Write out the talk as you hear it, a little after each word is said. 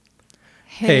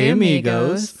Hey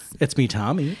amigos. It's me,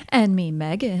 Tommy. And me,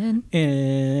 Megan.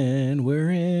 And we're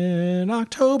in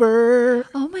October.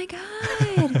 Oh my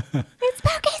God. It's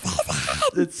spooky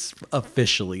season. It's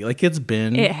officially, like it's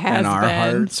been It has in our been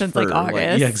hearts since for, like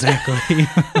August. yeah, exactly.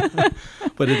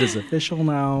 But it is official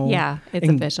now. Yeah, it's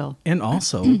official. And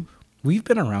also, we've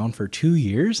been around for 2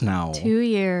 years now. 2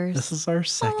 years. This is our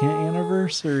second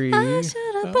anniversary. I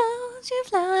should have bought you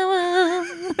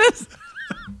flowers.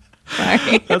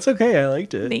 Sorry. That's okay. I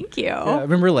liked it. Thank you. Yeah, I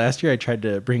remember last year I tried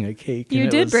to bring a cake. You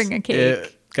did bring a cake.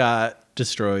 It got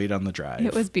destroyed on the drive.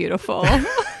 It was beautiful.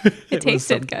 It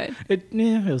tasted good. It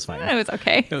was fine. It was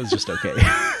okay. It was just okay.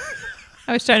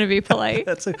 I was trying to be polite.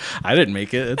 I didn't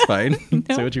make it. It's fine.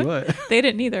 No. Say what you want. They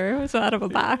didn't either. It was out of a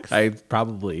box. I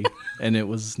probably, and it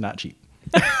was not cheap.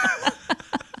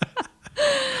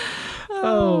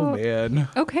 Oh man.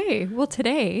 Okay. Well,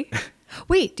 today.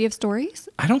 Wait, do you have stories?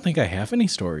 I don't think I have any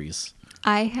stories.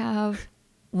 I have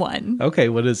one. Okay,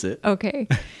 what is it? Okay.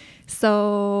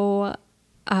 So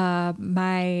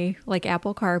my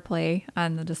Apple CarPlay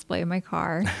on the display of my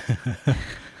car.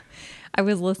 I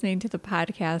was listening to the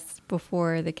podcast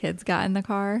before the kids got in the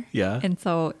car. Yeah. And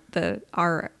so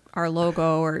our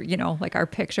logo, or our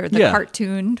picture, the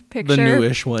cartoon picture. The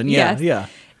newish one. Yeah. Yes, yeah.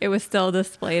 It was still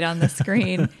displayed on the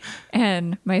screen.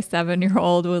 And my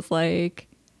 7-year-old was like,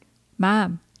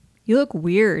 "Mom, you look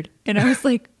weird." And I was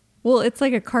like, "Well, it's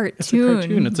like a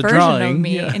cartoon, It's a version drawing. of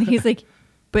me." Yeah. And he's like,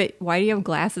 "But why do you have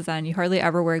glasses on? You hardly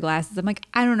ever wear glasses." I'm like,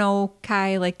 "I don't know,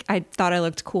 Kai. Like, I thought I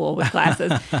looked cool with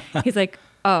glasses." He's like,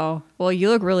 "Oh, well, you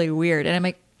look really weird." And I'm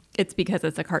like, "It's because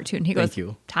it's a cartoon." He goes, Thank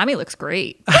you. "Tommy looks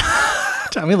great."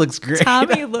 Tommy looks great.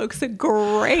 Tommy looks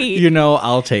great.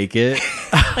 I'll take it.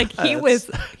 Like he was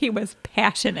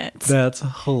passionate. That's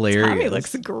hilarious. Tommy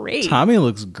looks great. Tommy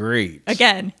looks great.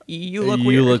 Again, you look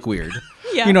weird. You look weird.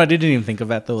 Yeah. I didn't even think of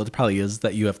that, though. It probably is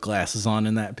that you have glasses on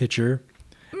in that picture.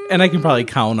 And I can probably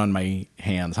count on my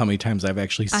hands how many times I've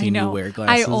actually seen you wear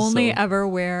glasses. I only ever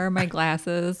wear my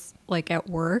glasses at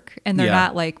work, and they're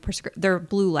not they're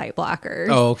blue light blockers.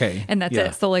 Oh, okay. And that's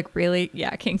it. So really,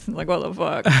 Kingston's like, "What the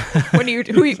fuck? What are you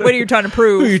trying to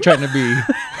prove? Who are you trying to be?"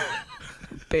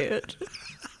 Bitch.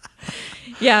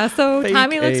 Yeah, so Fake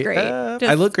Tommy looks great.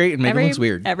 I look great and Megan looks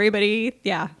weird. Everybody,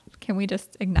 yeah. Can we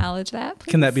just acknowledge that,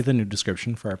 please? Can that be the new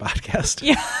description for our podcast?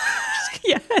 Yeah.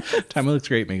 Yeah. Tommy looks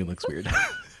great, Megan looks weird.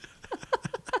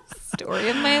 Story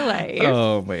of my life.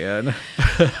 Oh, man.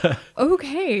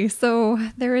 Okay, so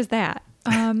there is that.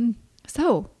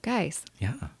 So, guys.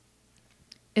 Yeah.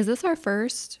 Is this our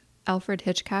first Alfred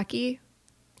Hitchcock-y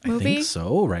movie? I think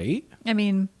so, right? I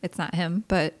mean, it's not him,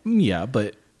 but... Yeah,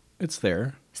 but it's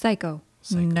there. Psycho.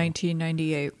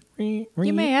 1998. You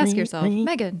may ask yourself,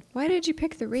 "Megan, why did you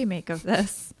pick the remake of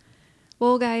this?"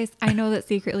 Well, guys, I know that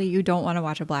secretly you don't want to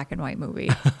watch a black and white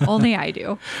movie. Only I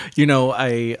do.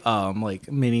 I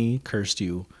mini cursed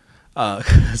you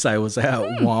because I was at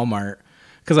Walmart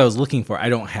because I was looking for. I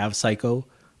don't have Psycho,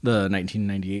 the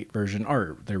 1998 version,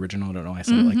 or the original. I don't know. I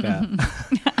said it like that.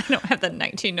 I don't have the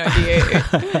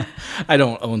 1998. I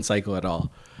don't own Psycho at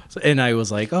all. So, and I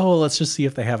was like, "Oh, let's just see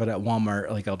if they have it at Walmart.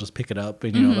 Like, I'll just pick it up,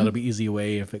 and that'll be easy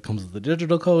way. If it comes with the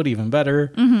digital code, even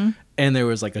better." And there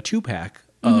was like a 2-pack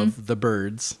of The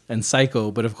Birds and Psycho,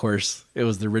 but of course it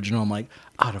was the original. I'm like,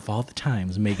 out of all the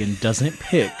times Megan doesn't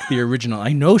pick the original.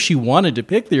 I know she wanted to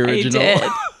pick the original.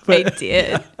 I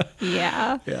did.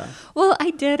 Yeah. Yeah. Well,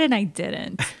 I did and I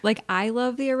didn't. Like, I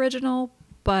love the original,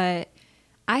 but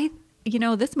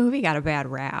this movie got a bad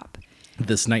rap.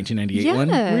 This 1998 one?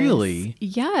 Really?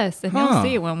 Yes. And you'll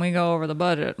see when we go over the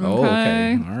budget. Okay? Oh,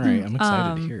 okay. All right. I'm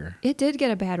excited to hear. It did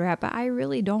get a bad rap, but I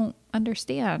really don't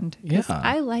understand. Yeah.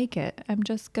 I like it. I'm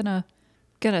just gonna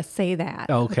say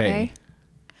that. Okay.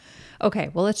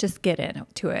 Okay. Well, let's just get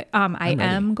into it. I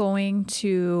am going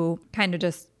to kind of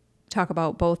just talk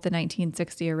about both the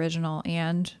 1960 original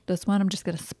and this one. I'm just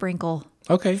gonna sprinkle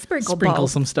Sprinkle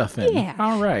some stuff in. Yeah.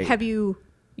 All right. Have you've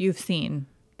seen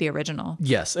the original?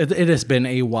 Yes. It has been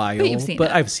a while, But you've seen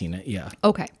it. I've seen it. Yeah.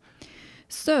 Okay.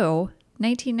 So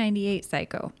 1998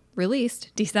 Psycho, released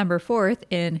December 4th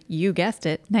in, you guessed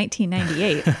it,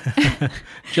 1998.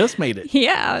 Just made it.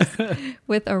 Yeah.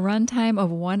 With a runtime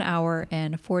of 1 hour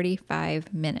and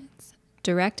 45 minutes.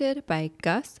 Directed by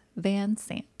Gus Van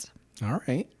Sant. All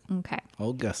right. Okay.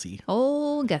 Old Gussie.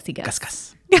 Old Gussie Gus.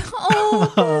 Gus.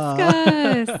 Oh,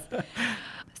 Gus Gus.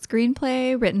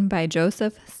 Screenplay written by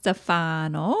Joseph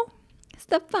Stefano.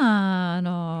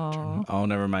 Oh,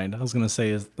 never mind. I was going to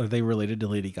say, are they related to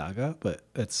Lady Gaga? But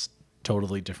it's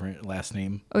totally different last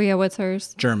name. Oh, yeah. What's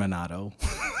hers? Germanato.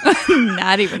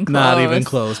 Not even close. Not even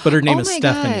close. But her name is my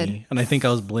Stephanie. God. And I think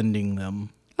I was blending them.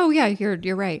 Oh, yeah.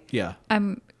 You're right. Yeah.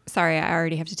 Sorry, I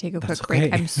already have to take a quick That's break.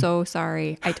 okay. I'm so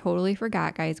sorry. I totally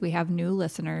forgot, guys. We have new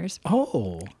listeners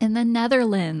Oh, in the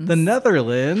Netherlands. the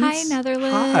Netherlands. Hi,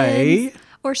 Netherlands. Hi.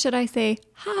 Or should I say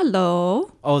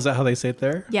hello? Oh, is that how they say it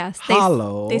there? Yes.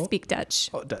 Hallo. They speak Dutch.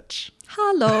 Oh, Dutch.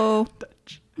 Hello.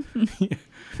 Dutch.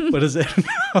 What is it?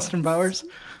 Austin Powers?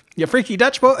 You freaky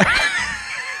Dutch boy.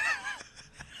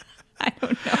 I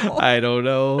don't know. I don't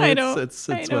know. I don't- It's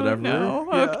I don't whatever. know.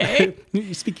 Yeah. Okay.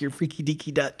 You speak your freaky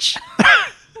deaky Dutch.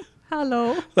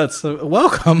 Hello. That's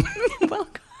welcome.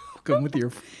 Welcome. Welcome with your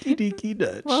freaky deaky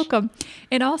Dutch. Welcome.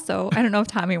 And also, I don't know if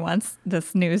Tommy wants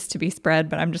this news to be spread,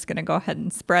 but I'm just going to go ahead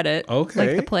and spread it Okay.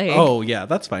 like the plague. Oh, yeah,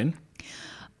 that's fine.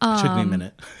 Took me a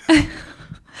minute.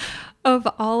 Of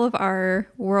all of our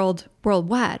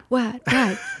worldwide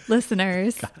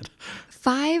listeners,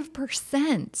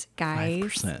 5%, guys,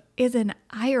 5%. is in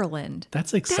Ireland.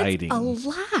 That's exciting. That's a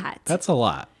lot. That's a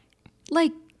lot.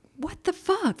 Like, what the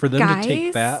fuck, For them guys? to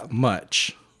take that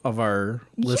much of our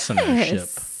listenership,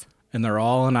 Yes. and they're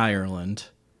all in Ireland.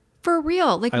 For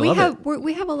real. Like, I we love have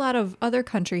we have a lot of other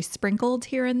countries sprinkled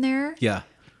here and there, Yeah.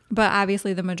 but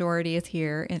obviously the majority is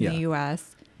here in Yeah. the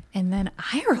U.S. And then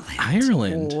Ireland.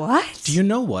 Ireland. What? Do you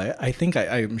know what? I think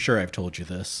I'm sure I've told you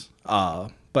this,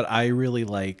 but I really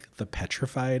like the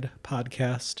Petrified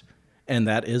podcast, and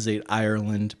that is a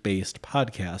Ireland-based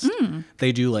podcast.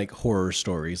 They do like horror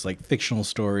stories, like fictional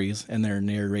stories, and they're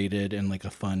narrated in like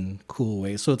a fun, cool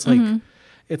way. So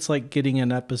it's like getting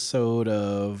an episode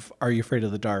of Are You Afraid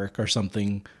of the Dark or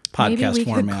something podcast Maybe we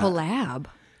format. could collab.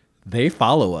 They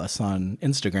follow us on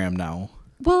Instagram now.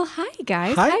 Well, hi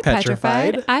guys. Hi,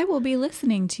 Petrified. Petrified. I will be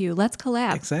listening to you. Let's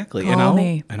collab. Exactly. Call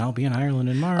me. And I'll be in Ireland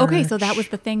in March. Okay, so that was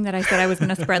the thing that I said I was going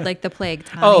to spread like the plague.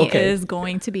 Tommy Oh, okay. is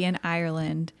going to be in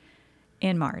Ireland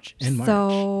in March. In March.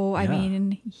 So, I Yeah.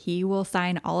 mean, he will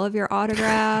sign all of your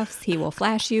autographs. He will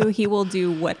flash you. He will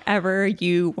do whatever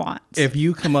you want. If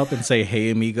you come up and say, "Hey,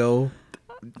 amigo,"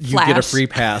 you get a Flash. free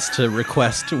pass to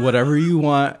request whatever you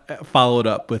want, followed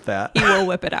up with that. He will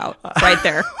whip it out right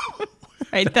there.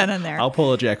 Right then and there. I'll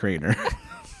pull a Jack Rayner.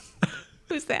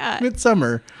 Who's that?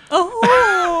 Midsummer.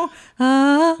 Oh.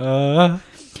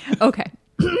 Okay.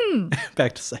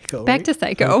 Back to Psycho. Back right? to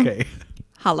Psycho. Okay.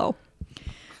 Hello.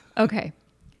 Okay.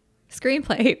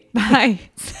 Screenplay by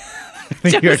I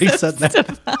think you already Joseph said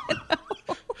that.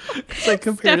 It's like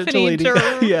compared it to Stephanie Lady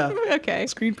Germ- Yeah. Okay.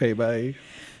 Screenplay by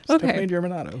Okay. Stephanie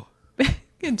Germanato.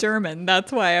 German.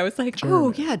 That's why I was like,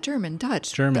 oh, yeah, German,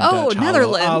 Dutch. German. Oh, Dutch,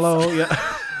 Netherlands. Hallo.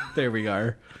 Yeah. There we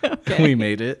are. Okay. We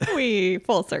made it. We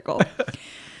full circle.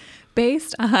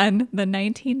 Based on the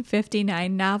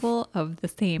 1959 novel of the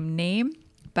same name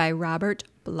by Robert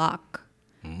Bloch.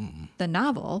 The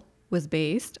novel was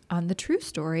based on the true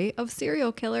story of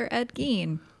serial killer Ed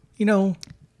Gein. You know,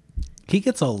 he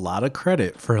gets a lot of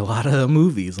credit for a lot of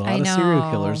movies. A lot of serial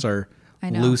know. killers are I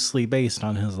know. loosely based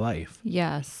on his life.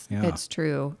 Yes, Yeah. it's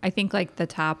true. I think like the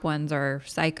top ones are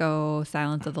Psycho,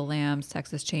 Silence of the Lambs,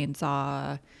 Texas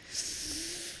Chainsaw.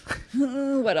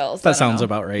 What else? That sounds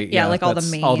about right. Yeah, like all the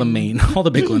that's main- all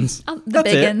the big ones. The That's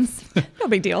big it. ones. No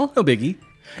big deal. No biggie.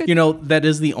 You know, that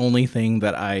is the only thing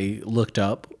that I looked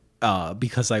up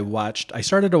because I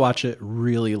started to watch it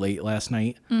really late last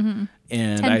night. And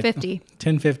 10:50.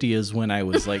 10:50 is when I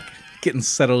was like getting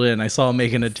settled in. I saw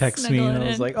Megan had text me and Snuggling I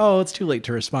was in. like, oh, it's too late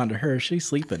to respond to her. She's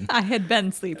sleeping. I had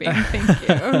been sleeping. Thank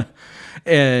you.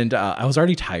 And I was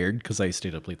already tired because I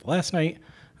stayed up late the last night.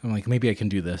 I'm like, maybe I can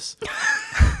do this.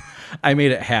 I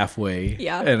made it halfway.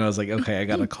 Yeah. And I was like, okay, I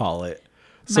got to call it.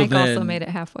 Mike also made it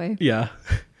halfway. Yeah.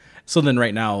 So then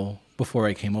right now, before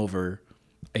I came over,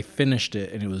 I finished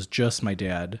it and it was just my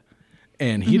dad.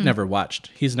 And he's never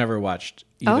watched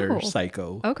either Oh.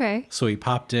 Psycho. Okay. So he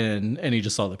popped in and he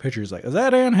just saw the picture. He's like, is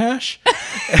that Anne Hesh?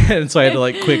 And so I had to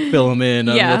like quick fill him in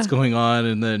on Yeah. what's going on.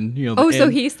 And then, the Oh, so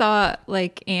end- he saw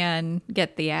like Anne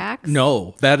get the axe?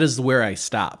 No, that is where I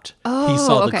stopped. Oh, he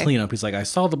saw the okay. cleanup. He's like, I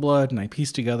saw the blood and I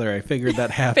pieced together. I figured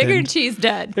that happened. Figured she's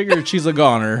dead. Figured she's a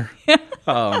goner.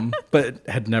 But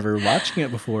had never watching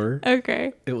it before.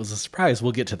 Okay. It was a surprise.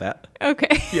 We'll get to that.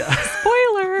 Okay. Yeah.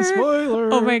 Spoiler.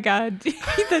 Spoiler. Oh my God.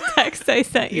 The text I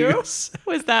sent you. Yes.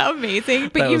 Was that amazing?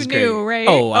 But That you was knew, great. right?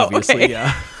 Oh, obviously. okay.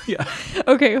 Yeah. Yeah.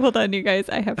 Okay, hold on, you guys.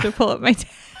 I have to pull up my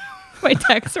my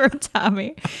text from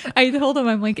Tommy. I told him,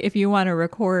 I'm like, if you want to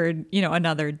record,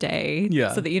 another day,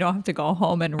 Yeah. so that you don't have to go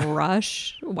home and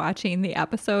rush watching the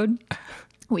episode,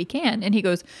 we can. And he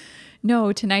goes,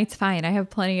 no, tonight's fine. I have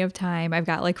plenty of time. I've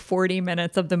got like 40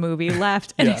 minutes of the movie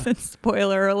left. And I Yeah. said,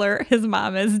 spoiler alert, his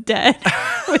mom is dead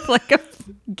with like a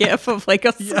gif of like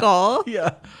a skull.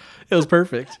 Yeah. It was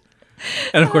perfect.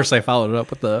 And of course, I followed it up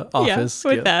with the Office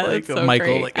with skit, that. like That's so Michael.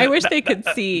 great. Like, I wish they could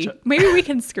see. Maybe we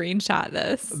can screenshot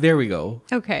this. There we go.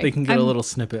 Okay. They can get a little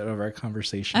snippet of our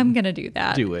conversation. I'm gonna do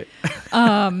that. Do it.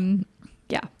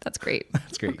 Yeah, that's great.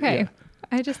 That's great. Okay. Yeah.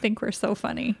 I just think we're so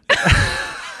funny.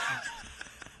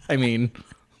 I mean,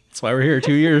 that's why we're here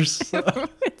 2 years.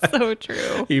 It's so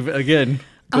true. Even again,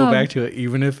 go back to it.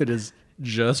 Even if it is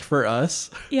just for us,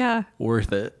 Yeah.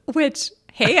 worth it. Which,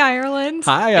 hey, Ireland.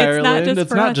 Hi, Ireland.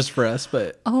 It's not just for us,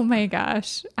 but Oh my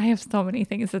gosh. I have so many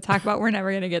things to talk about. We're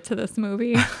never going to get to this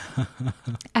movie.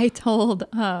 I told,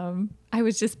 I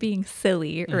was just being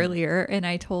silly earlier, and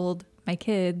I told my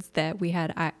kids that we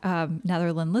had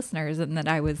Netherlands listeners and that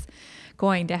I was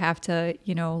going to have to,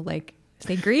 like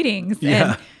say greetings.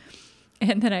 Yeah.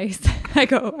 And then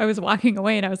I was walking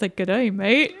away and I was like, good day,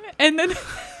 mate. And then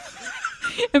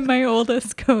and my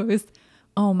oldest goes,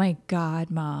 oh my God,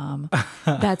 Mom,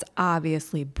 that's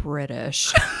obviously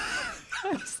British.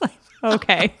 I was like,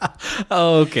 okay.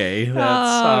 okay,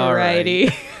 that's all right.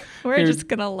 Alrighty. We're just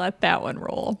going to let that one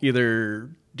roll. Either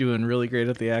doing really great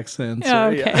at the accents.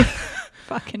 Okay.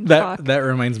 Fucking fuck. That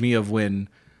reminds me of when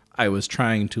I was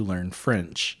trying to learn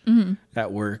French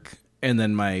at work. And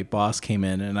then my boss came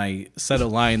in and I said a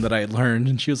line that I had learned.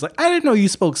 And she was like, I didn't know you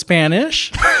spoke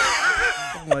Spanish.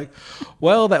 I'm like,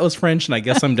 well, that was French. And I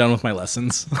guess I'm done with my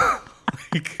lessons.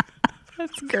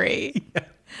 That's great. Yeah.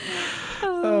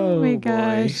 Oh my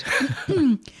gosh.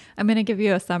 I'm going to give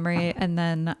you a summary and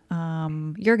then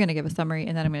you're going to give a summary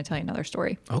and then I'm going to tell you another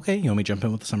story. Okay. You want me to jump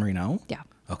in with the summary now? Yeah.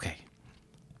 Okay.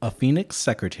 A Phoenix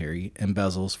secretary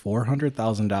embezzles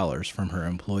 $400,000 from her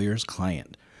employer's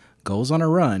client, goes on a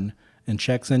run, and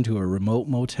checks into a remote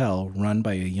motel run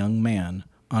by a young man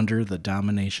under the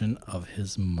domination of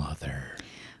his mother.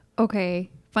 Okay.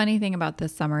 Funny thing about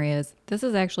this summary is this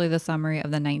is actually the summary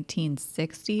of the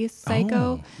 1960s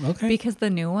Psycho. Oh, okay. Because the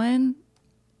new one,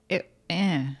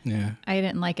 Yeah. I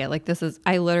didn't like it. Like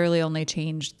I literally only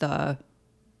changed the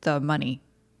money.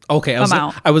 Okay.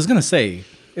 I was going to say,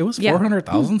 it was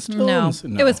 400,000 still? No,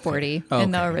 it was okay. 40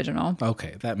 in the original.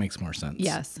 Okay. That makes more sense.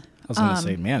 Yes. I was going to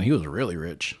say, man, he was really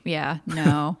rich. Yeah,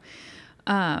 no.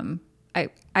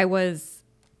 I was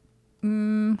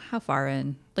how far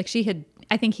in? Like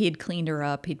I think he had cleaned her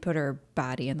up. He'd put her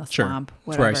body in the swamp.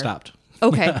 That's where I stopped.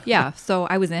 Okay, yeah. So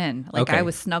I was in. Like Okay. I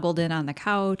was snuggled in on the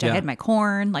couch. Yeah. I had my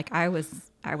corn. Like I was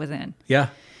in. Yeah.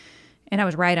 And I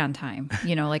was right on time.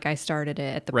 Like I started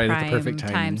it at the Right at the prime perfect time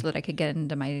timing. so that I could get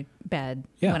into my bed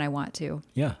Yeah. when I want to.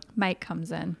 Yeah. Mike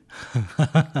comes in.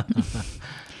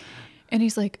 And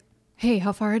he's like, hey,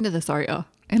 how far into this are you?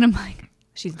 And I'm like,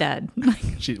 she's dead.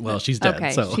 She's dead.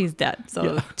 Okay, so. she's dead.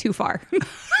 So too far.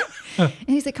 And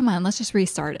he's like, come on, let's just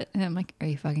restart it. And I'm like, are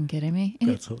you fucking kidding me? And,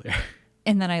 That's hilarious.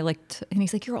 and then I and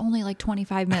he's like, you're only like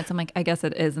 25 minutes. I'm like, I guess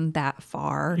it isn't that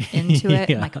far into it.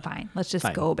 Yeah. I'm like, fine, let's just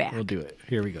Fine. go back. We'll do it.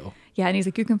 Here we go. Yeah. And he's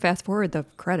like, you can fast forward the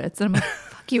credits. And I'm like,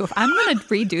 fuck you. If I'm going to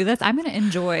redo this, I'm going to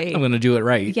enjoy. I'm going to do it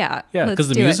right. Yeah, Yeah. let's Because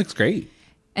the do it. music's great.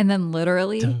 And then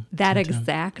literally that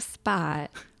exact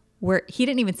spot where he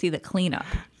didn't even see the cleanup.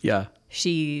 Yeah.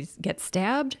 She gets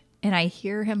stabbed and I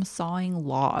hear him sawing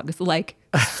logs like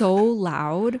so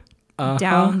loud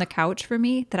down the couch for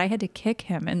me that I had to kick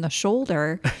him in the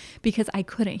shoulder because I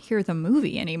couldn't hear the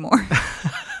movie anymore.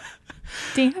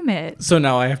 Damn it. So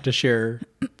now I have to share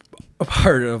a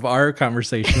part of our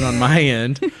conversation on my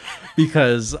end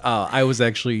because I was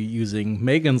actually using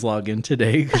Megan's login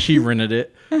today because she rented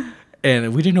it.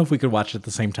 And we didn't know if we could watch it at the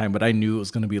same time, but I knew it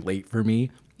was going to be late for me.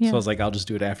 Yeah. So I was like, I'll just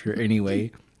do it after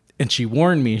anyway. And she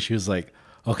warned me. She was like,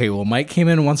 okay, well, Mike came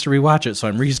in and wants to rewatch it, so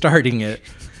I'm restarting it.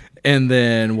 And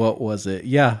then what was it?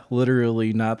 Yeah,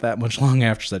 literally not that much long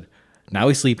after said, now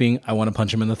he's sleeping. I want to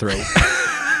punch him in the throat.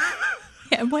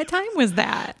 Yeah, what time was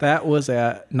that? That was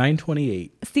at 9:28.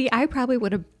 See, I probably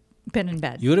would have been in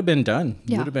bed. You would have been done.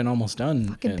 You Yeah. would have been almost done.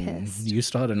 Fucking and pissed. You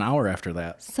still had an hour after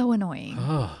that. So annoying.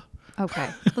 Okay,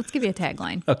 let's give you a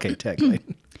tagline. Okay,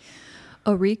 tagline.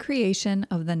 A recreation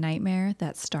of the nightmare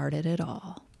that started it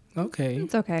all. Okay.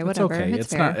 It's okay, whatever. It's okay. It's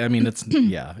fair. Not, I mean, it's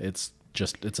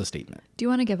it's a statement. Do you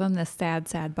want to give them this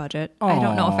sad budget? I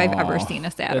don't know if I've ever seen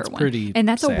a sadder that's one. pretty And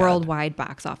that's sad. a worldwide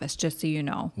box office, just so you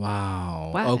know. Wow.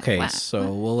 What? Okay, What?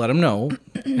 so we'll let them know.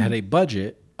 It had a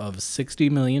budget of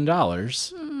 $60 million.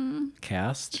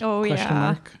 Cast? Oh, question yeah.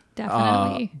 mark.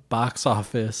 Definitely. Box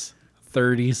office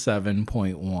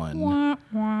 37.1.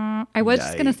 I was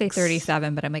just going to say Yikes.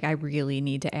 37, but I'm like, I really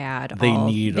need to add They all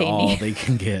need all they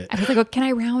can get. I was like, oh, can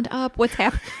I round up? What's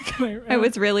happening? I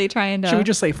was really trying to. Should we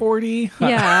just say 40?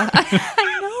 Yeah.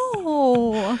 I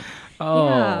know. Oh,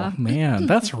 Yeah. man,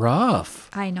 that's rough.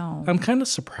 I know. I'm kind of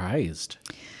surprised.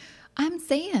 I'm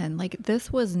saying, like,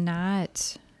 this was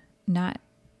not, not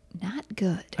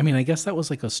good. I mean, I guess that was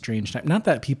like a strange time. Not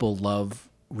that people love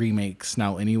remakes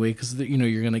now anyway, because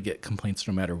you're gonna get complaints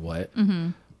no matter what.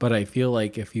 But I feel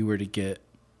like if you were to get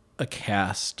a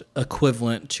cast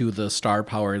equivalent to the star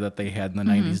power that they had in the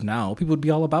 90s now, people would be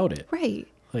all about it. Right.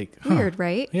 Like, weird,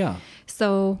 right? Yeah.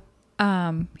 So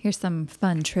here's some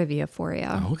fun trivia for you.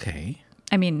 Okay.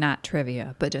 I mean, not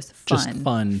trivia, but just fun. Just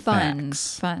fun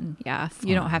facts. Fun. Yeah.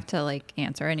 You don't have to like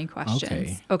answer any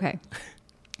questions. Okay.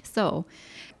 So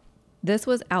this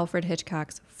was Alfred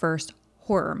Hitchcock's first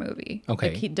horror movie. Okay.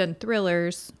 Like, he'd done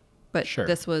thrillers, but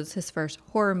this was his first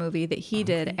horror movie that he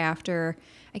did after,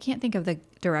 I can't think of the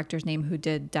director's name who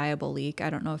did Diabolique. I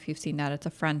don't know if you've seen that. It's a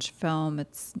French film.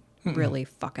 It's really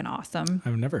fucking awesome.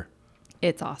 I've never.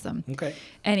 It's awesome. Okay.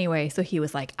 Anyway, so he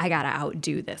was like, I got to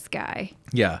outdo this guy.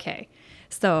 Yeah. Okay.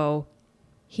 So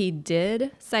he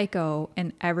did Psycho,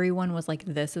 and everyone was like,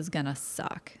 this is going to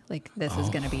suck. Like, this is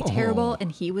going to be terrible.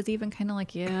 And he was even kind of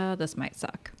like, yeah, this might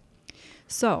suck.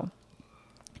 So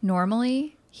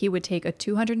normally he would take a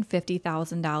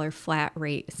 $250,000 flat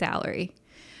rate salary.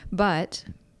 But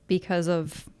because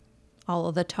of all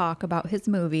of the talk about his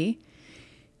movie,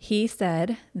 he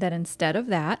said that instead of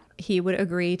that, he would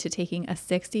agree to taking a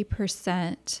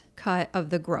 60% cut of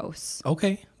the gross.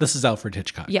 Okay. This is Alfred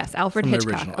Hitchcock. Yes, Alfred From the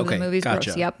Hitchcock original. of the movie's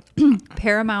Gotcha. gross. Yep.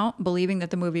 Paramount, believing that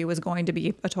the movie was going to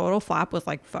be a total flop, was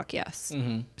like, fuck yes.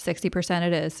 60%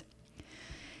 it is.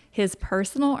 His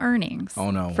personal earnings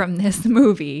from this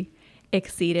movie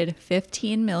exceeded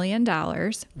 $15 million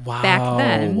back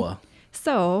then.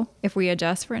 So if we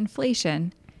adjust for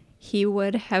inflation, he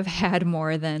would have had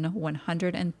more than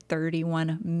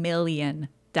 $131 million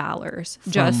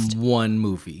just from one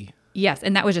movie. Yes,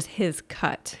 and that was just his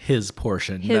cut. His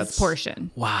portion. His portion.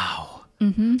 Wow.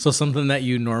 So something that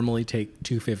you normally take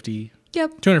 250.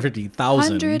 Yep.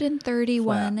 250,000.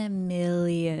 131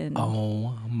 million.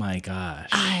 Oh my gosh.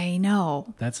 I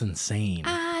know. That's insane.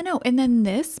 I know. And then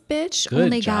this bitch Good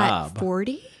only job. got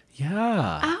 40.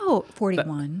 Yeah. Oh,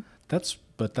 41. That's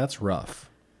rough.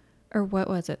 Or what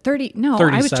was it? 30. No,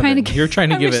 37. I was trying to. You're trying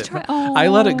to give it. I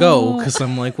let it go because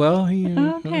I'm like, well,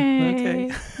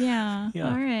 okay. Yeah. Yeah.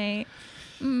 All right.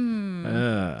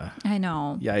 I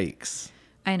know. Yikes.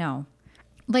 I know.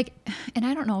 Like, and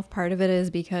I don't know if part of it is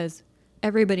because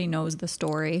everybody knows the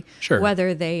story. Sure.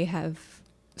 Whether they have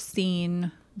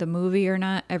seen the movie or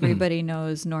not, everybody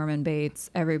knows Norman Bates.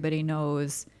 Everybody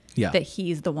knows that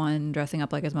he's the one dressing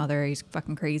up like his mother. He's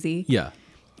fucking crazy. Yeah.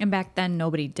 And back then,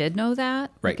 nobody did know that.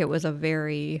 Right. Like, it was a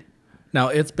very... Now,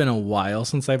 it's been a while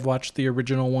since I've watched the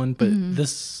original one, but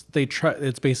it's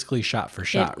basically shot for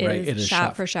shot, right? It is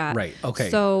shot for shot. Right.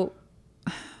 Okay. So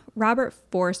Robert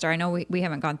Forster, I know we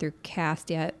haven't gone through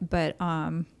cast yet, but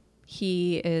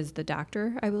he is the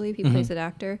doctor, I believe. He plays the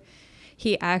doctor.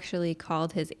 He actually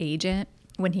called his agent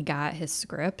when he got his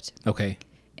script. Okay.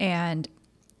 And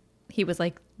he was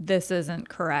like, this isn't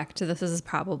correct. This is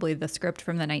probably the script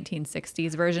from the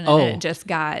 1960s version. And it just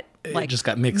got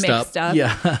mixed up.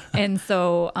 Yeah. And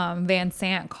so Van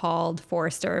Sant called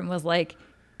Forster and was like,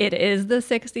 it is the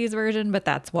 60s version, but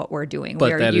that's what we're doing. But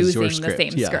we are using the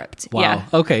same script. Wow. Yeah.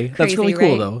 Okay. That's Crazy, really cool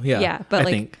right? though. Yeah. Yeah. But I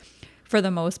think for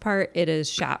the most part, it is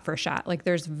shot for shot. Like,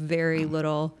 there's very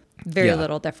little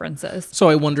differences. So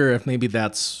I wonder if maybe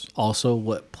that's also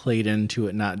what played into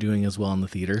it not doing as well in the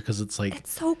theater, because it's like,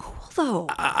 it's so cool though.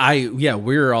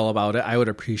 We're all about it. I would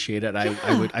appreciate it.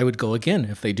 I would go again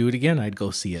if they do it again. I'd go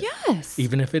see it. Yes.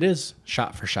 Even if it is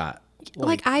shot for shot.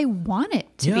 Like I want it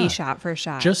to be shot for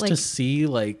shot, just to see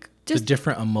like the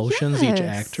different emotions each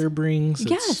actor brings.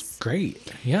 It's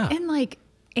great. Yeah. And like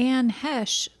Anne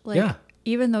Hesh,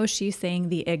 even though she's saying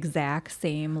the exact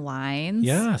same lines.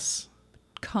 Yes.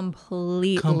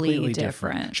 Completely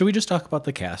different. Should we just talk about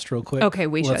the cast real quick? Okay,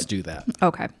 Let's do that.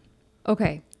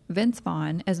 Okay. Vince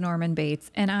Vaughn as Norman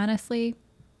Bates. And honestly,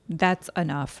 that's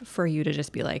enough for you to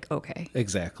just be like, okay.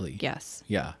 Exactly. Yes.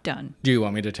 Yeah. Done. Do you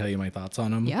want me to tell you my thoughts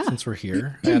on him? Yeah. Since we're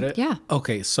here at it? Yeah.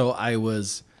 Okay, so I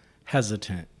was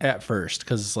hesitant at first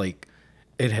because like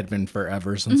it had been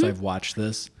forever since I've watched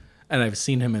this. And I've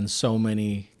seen him in so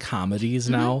many comedies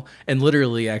now. And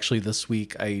literally, actually, this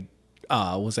week I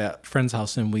was at a friend's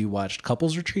house and we watched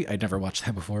Couples Retreat. I'd never watched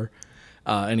that before.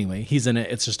 Anyway, he's in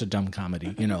it. It's just a dumb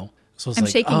comedy, So I'm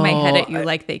shaking my head at you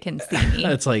like they can see me.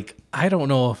 It's like, I don't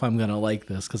know if I'm going to like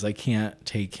this because I can't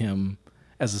take him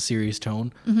as a serious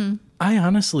tone. I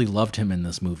honestly loved him in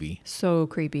this movie. So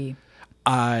creepy.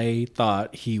 I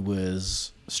thought he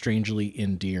was strangely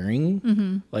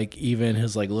endearing. Like even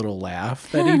his like little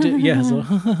laugh that he did. Yeah.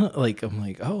 Like, I'm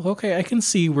like, oh, okay. I can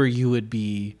see where you would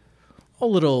be a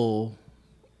little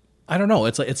I don't know.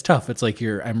 It's like, it's tough. It's like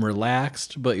I'm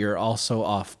relaxed, but you're also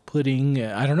off-putting.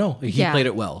 I don't know. He played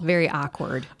it well. Very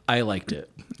awkward. I liked it.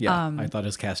 Yeah, I thought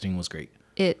his casting was great.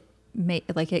 It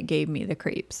gave me the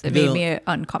creeps. It made me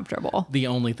uncomfortable. The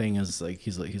only thing is like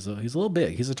he's a little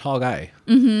big. He's a tall guy.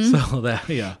 So that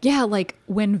yeah, like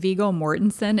when Viggo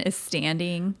Mortensen is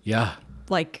standing. Yeah.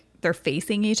 Like they're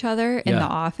facing each other in the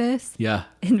office. Yeah.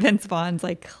 And Vince Vaughn's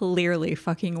like clearly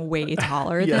fucking way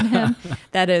taller than him.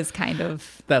 That is kind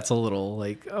of. That's a little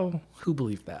like, oh, who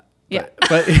believed that? Yeah.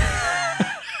 But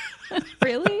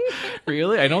really?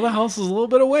 Really? I know the house is a little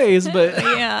bit of ways, but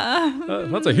yeah.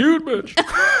 That's a huge bitch.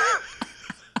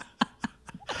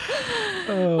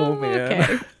 Oh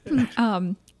man.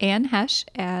 Okay. Anne Hesh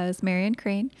as Marion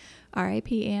Crane.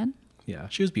 R.I.P. Anne. Yeah,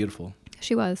 she was beautiful.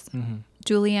 She was.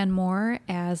 Julianne Moore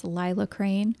as Lila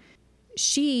Crane.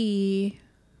 She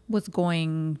was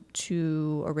going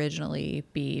to originally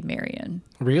be Marion.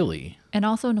 Really? And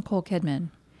also Nicole Kidman.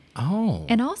 Oh.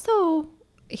 And also,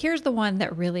 here's the one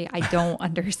that really I don't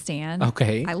understand.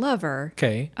 Okay. I love her.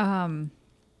 Okay.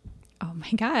 Oh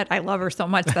my God, I love her so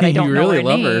much that I don't know really her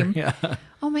love name. her. Yeah.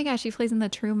 Oh my gosh, she plays in the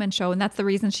Truman Show, and that's the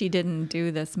reason she didn't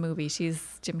do this movie. She's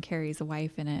Jim Carrey's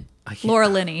wife in it. Laura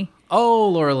Linney. Oh,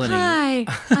 Laura Linney. Hi,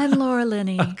 I'm Laura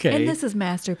Linney. Okay. And this is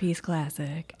Masterpiece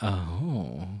Classic.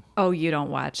 Oh. Oh, you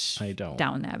don't watch I don't.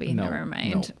 Downton Abbey? No, Never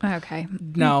mind. no. Okay.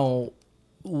 Now,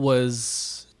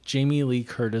 was Jamie Lee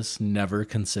Curtis never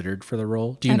considered for the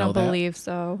role? Do you know that? I don't believe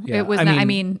so. Yeah, It was I not. I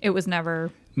mean- mean, it was never.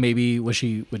 Maybe would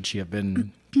she have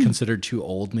been considered too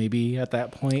old? Maybe at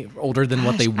that point, older than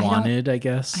what they wanted, I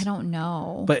guess. I don't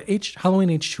know. But Halloween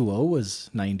H2O was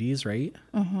 90s, right?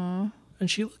 Mm-hmm.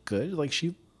 And she looked good. Like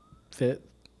she fit.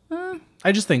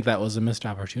 I just think that was a missed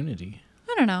opportunity.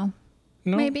 I don't know.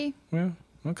 No? Maybe. Yeah.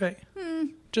 Okay.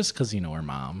 Just because her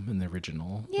mom in the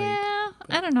original. Yeah,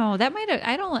 I don't know. That might have.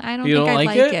 I don't You think don't I'd like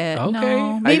like it? it. Okay.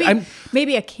 No. Maybe I'm-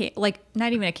 maybe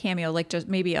not even a cameo. Like just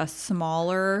maybe a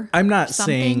smaller. I'm not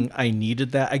something. saying I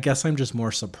needed that. I guess I'm just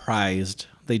more surprised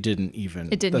they didn't even.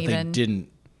 It didn't that even- They didn't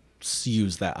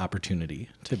use that opportunity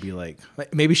to be like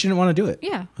maybe she didn't want to do it.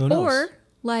 Yeah. Who knows? Or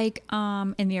like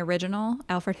in the original,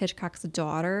 Alfred Hitchcock's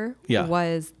daughter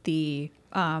was the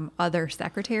other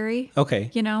secretary.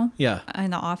 Okay. You know. Yeah.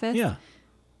 In the office. Yeah.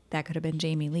 That could have been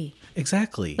Jamie Lee.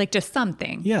 Exactly. Like just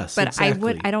something. Yes, But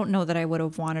exactly. I don't know that I would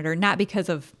have wanted her, not because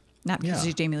Yeah.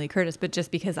 she's Jamie Lee Curtis, but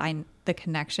just because the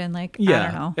connection, like, Yeah. I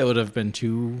don't know. It would have been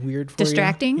too weird for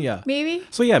Distracting? you. Yeah. Maybe?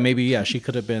 So maybe she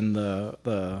could have been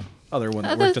the other one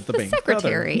that worked at the bank.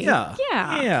 secretary. Yeah.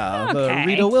 Yeah. Yeah. Okay. The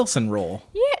Rita Wilson role.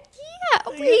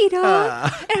 Yeah,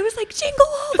 Rita. And it was like, jingle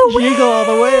all the way. Jingle all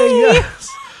the way. Yes.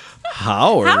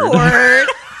 Howard. Howard.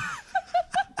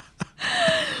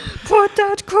 Put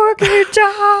that cookie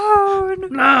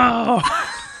down. No.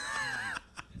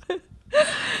 I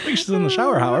think she's in the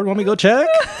shower, Howard. Want me to go check?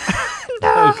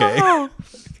 No. Okay.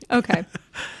 Okay.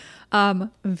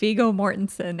 Viggo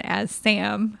Mortensen as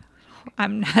Sam.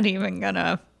 I'm not even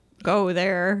gonna go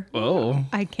there. Oh.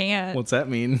 I can't. What's that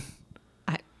mean?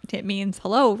 It means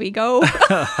hello, Viggo.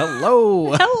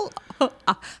 Hello.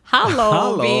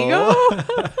 Hello,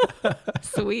 Viggo.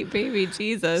 Sweet baby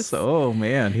Jesus. So,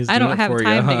 man, he's I doing don't it have for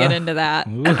time you, to get huh? into that.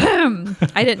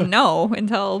 I didn't know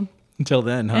until Until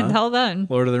then.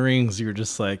 Lord of the Rings, you're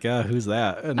just like, yeah, who's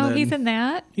that? And Oh, then he's in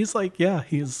that? He's like, yeah,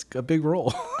 he's a big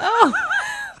role. Oh,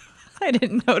 I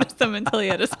didn't notice him until he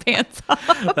had his pants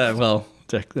off. Well,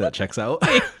 that checks out.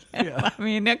 Yeah. I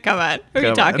mean, come on. Who are you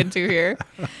Come talking on. to here?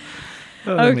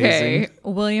 Oh, Okay. amazing.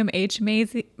 William H.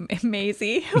 Maisie.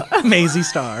 Maisie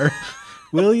Starr.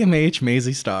 William H.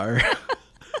 Maisie Starr.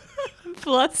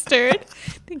 Flustered.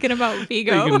 Thinking about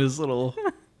Viggo. Thinking his little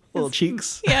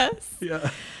cheeks. Yes.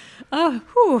 Yeah. Oh,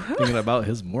 whew. Thinking about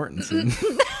his Mortensen.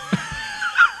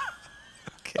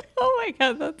 Oh my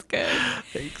God, that's good.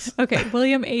 Thanks. Okay,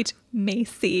 William H.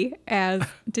 Macy as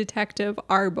Detective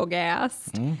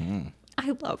Arbogast. Mm-hmm.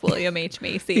 I love William H.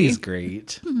 Macy. He's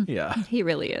great. Yeah. He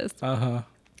really is. Uh-huh.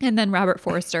 And then Robert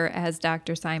Forster as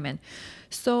Dr. Simon.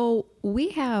 So we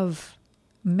have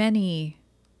many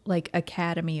like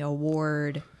Academy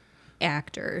Award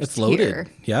actors. It's loaded. Here.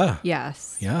 Yeah.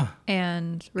 Yes. Yeah.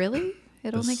 And really?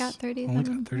 It only got 37. Only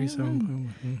got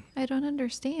 37. I don't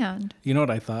understand. You know what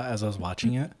I thought as I was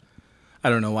watching it? I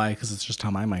don't know why, because it's just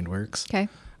how my mind works. Okay.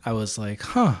 I was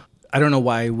like, I don't know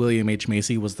why William H.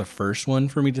 Macy was the first one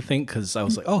for me to think, because I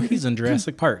was like, oh, he's in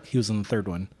Jurassic Park. He was in the third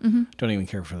one. Don't even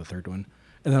care for the third one.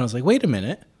 And then I was like, wait a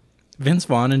minute. Vince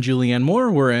Vaughn and Julianne Moore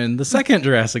were in the second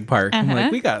Jurassic Park. I'm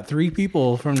like, we got 3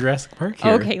 people from Jurassic Park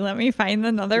here. Okay, let me find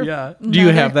another. Yeah. Do you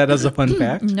have that as a fun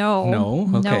fact? No. No?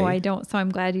 Okay. No, I don't. So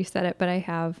I'm glad you said it, but I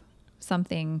have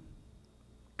something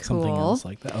Something Cool. else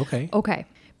like that. Okay. Okay.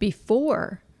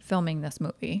 Before filming this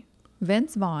movie,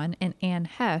 Vince Vaughn and Anne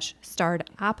Hesh starred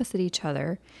opposite each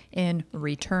other in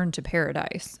Return to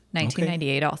Paradise,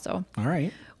 1998 also. All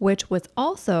right. Which was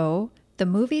also the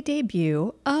movie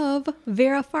debut of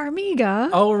Vera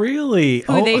Farmiga. Oh, really?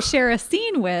 Who they share a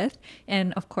scene with.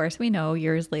 And of course, we know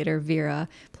years later, Vera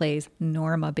plays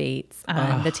Norma Bates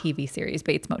on the TV series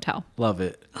Bates Motel. Love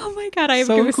it. Oh my God, I have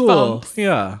So goosebumps. cool.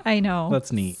 Yeah. I know.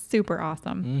 That's neat. Super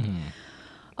awesome.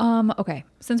 Okay,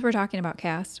 since we're talking about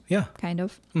cast, Yeah. kind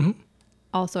of.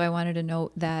 Also, I wanted to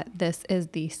note that this is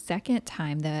the second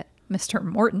time that Mr.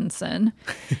 Mortensen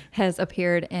has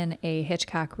appeared in a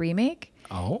Hitchcock remake.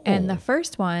 Oh. And the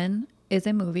first one is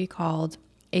a movie called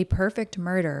A Perfect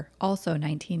Murder, also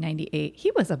 1998.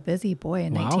 He was a busy boy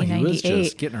in Wow, 1998. he was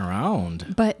just getting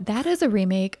around. But that is a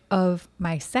remake of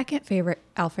my second favorite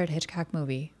Alfred Hitchcock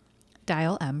movie,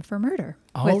 Dial M for Murder.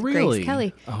 Oh, with really? Grace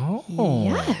Kelly. Oh.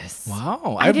 Yes.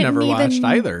 Wow. I I've didn't never watched even-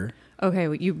 either. Okay,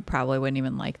 well, you probably wouldn't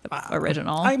even like the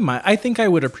original. I think I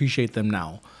would appreciate them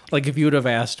now. Like if you would have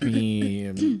asked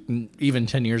me even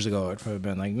 10 years ago, I'd probably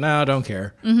been like, no, I don't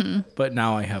care. But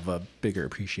now I have a bigger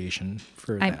appreciation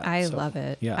for that. I so, love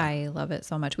it. Yeah. I love it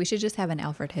so much. We should just have an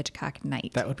Alfred Hitchcock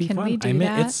night. That would be Can fun. we do I'm in.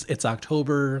 that? It's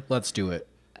October. Let's do it.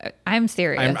 I'm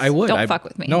serious. I would. Don't fuck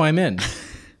with me. No, I'm in.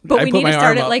 But I we put need to my start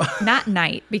arm it up. like not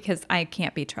night because I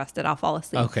can't be trusted. I'll fall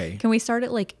asleep. Okay. Can we start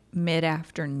it like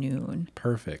mid-afternoon?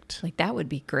 Perfect. Like that would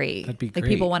be great. That'd be Like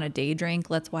people great. want a day drink.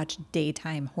 Let's watch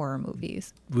daytime horror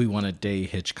movies. We want a day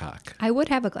Hitchcock. I would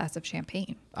have a glass of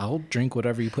champagne. I'll drink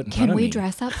whatever you put in front Can of we me.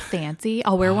 dress up fancy?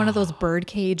 I'll wear one of those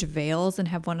birdcage veils and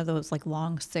have one of those like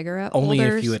long cigarette Only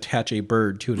holders. if you attach a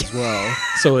bird to it as well.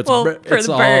 So it's Well, for it's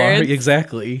the all birds.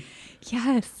 exactly.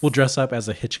 Yes. We'll dress up as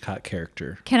a Hitchcock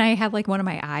character. Can I have like one of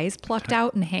my eyes plucked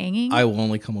out and hanging? I will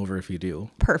only come over if you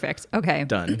do. Perfect. Okay.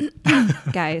 Done.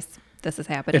 Guys, this is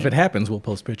happening. If it happens, we'll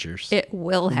post pictures. It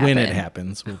will happen. When it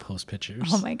happens, we'll post pictures.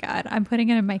 Oh my God. I'm putting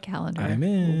it in my calendar I'm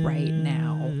in. right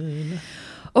now.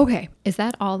 Okay. Is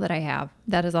that all that I have?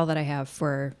 That is all that I have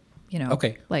for,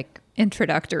 Okay. like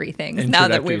introductory things now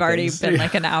that we've already been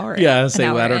like an hour. Yeah, an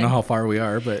hour I don't know in. how far we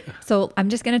are, but So I'm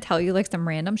just going to tell you like some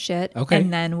random shit. Okay.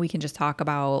 And then we can just talk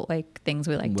about like things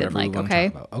we like, didn't whatever we like. wanna Okay.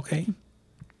 talk about. Okay.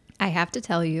 I have to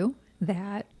tell you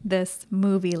that this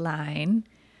movie line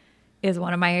is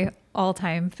one of my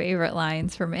all-time favorite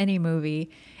lines from any movie.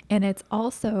 And it's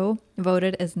also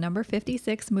voted as number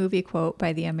 56 movie quote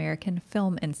by the American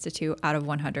Film Institute out of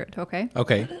 100. Okay.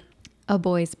 Okay. A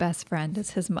boy's best friend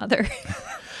is his mother.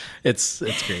 It's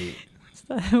great.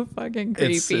 So fucking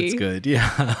creepy. It's good.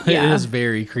 Yeah. Yeah. It is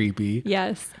very creepy.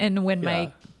 Yes. And when Yeah.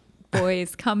 my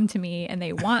boys come to me and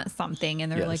they want something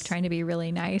and they're like Yes. trying to be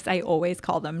really nice, I always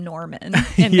call them Norman.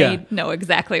 And Yeah. they know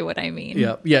exactly what I mean.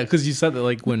 Yeah. Yeah. Because you said that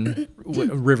like when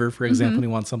River, for example, he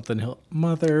wants something, he'll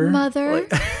mother. Mother.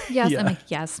 Yes. Yeah. I'm like,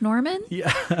 yes, Norman.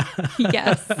 Yeah.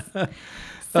 Yes.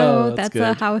 So Oh, that's that's a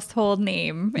good. household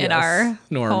name in Yes, our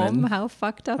Norman. home. How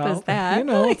fucked up is Well, that?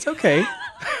 it's okay.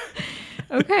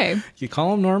 Okay. You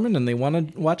call him Norman and they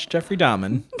want to watch Jeffrey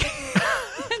Dahmer.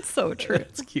 It's so true.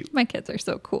 It's cute. My kids are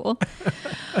so cool.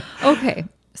 Okay.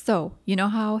 So, you know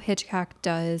how Hitchcock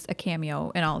does a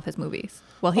cameo in all of his movies?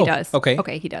 Well, he Oh, does. okay.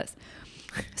 Okay, he does.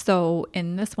 So,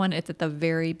 in this one, it's at the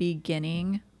very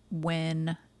beginning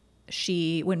when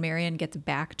Marion gets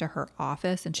back to her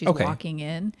office and she's Okay. walking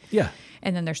in. Yeah.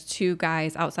 And then there's two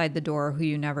guys outside the door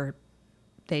who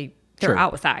they're Sure.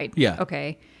 outside. Yeah.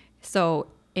 Okay. So,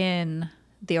 in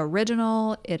the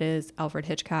original, it is Alfred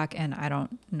Hitchcock, and I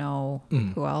don't know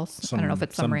who else. I don't know if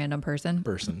it's some random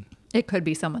person. It could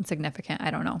be someone significant.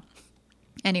 I don't know.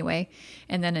 Anyway,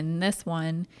 and then in this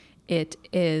one, it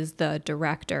is the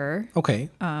director, Okay.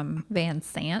 Van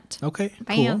Sant. Okay.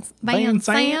 Van Cool.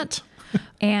 Sant.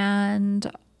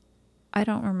 And I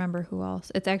don't remember who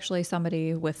else. It's actually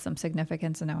somebody with some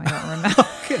significance, and now I don't remember.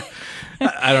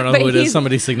 I don't know who it is.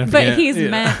 Somebody significant. But he's Yeah.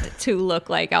 meant to look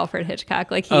like Alfred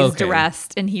Hitchcock. Like he's Okay.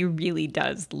 dressed, and he really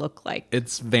does look like.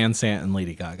 It's Van Sant and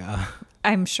Lady Gaga.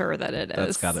 I'm sure that it is.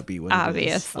 That's got to be what it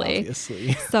is.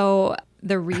 Obviously. So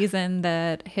the reason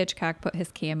that Hitchcock put his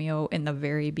cameo in the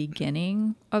very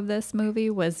beginning of this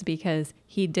movie was because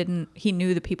he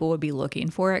knew the people would be looking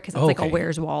for it because it's like a Okay.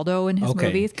 Where's Waldo in his Okay,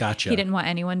 movies. gotcha. He didn't want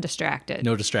anyone distracted.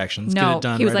 No distractions. Get No, it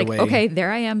done he was right like, away. okay,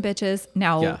 there I am, bitches.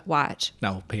 Now Yeah. watch.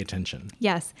 Now pay attention.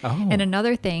 Yes. Oh. And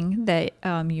another thing that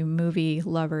you movie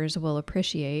lovers will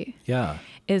appreciate Yeah.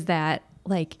 is that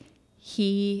like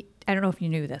I don't know if you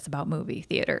knew this about movie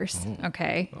theaters,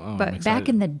 okay? Oh, I'm but excited. back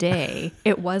in the day,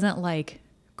 it wasn't like,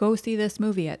 go see this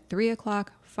movie at 3:00,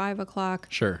 5:00,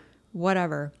 Sure.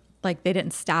 whatever. like they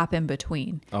didn't stop in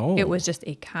between. Oh. It was just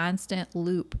a constant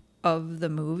loop of the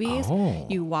movies. Oh.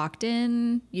 You walked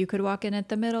in, you could walk in at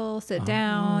the middle, sit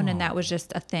down, and that was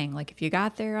just a thing. Like if you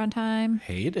got there on time,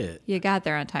 Hate it. you got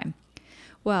there on time.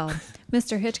 Well,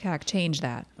 Mr. Hitchcock changed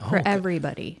that for okay.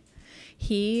 everybody.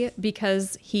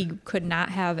 Because he could not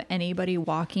have anybody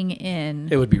walking in.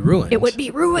 It would be ruined. It would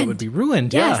be ruined. It would be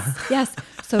ruined, Yes, yeah. yes.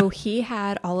 So he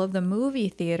had all of the movie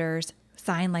theaters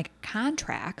sign like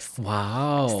contracts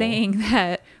Wow. saying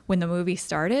that when the movie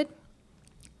started,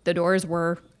 the doors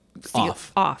were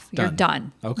off. You're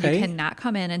done. Okay. You cannot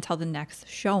come in until the next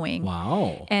showing.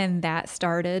 Wow. And that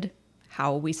started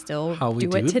how we still we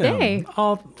do it today. Them.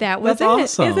 Oh, that was that's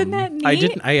it. awesome. Isn't that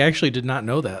neat? I actually did not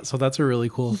know that. So that's a really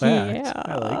cool fact. Yeah.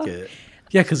 I like it.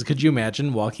 Yeah, because could you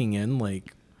imagine walking in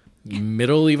like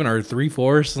middle even or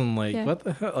 3/4 and like what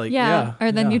the hell? Like yeah.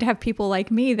 Or then you'd have people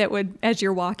like me that would, as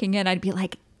you're walking in, I'd be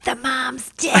like, the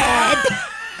mom's dead.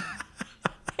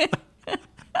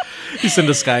 You send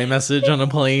a sky message on a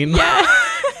plane. Yeah.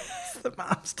 The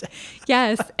mom's dead.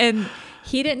 Yes. And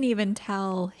he didn't even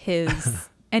tell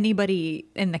anybody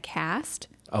in the cast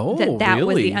that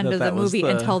was the end of the movie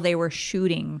until they were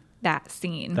shooting that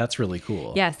scene. That's really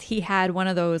cool. Yes, he had one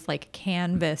of those like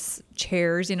canvas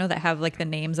chairs, that have like the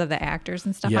names of the actors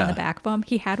and stuff on the back of them.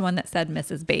 He had one that said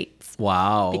Mrs. Bates.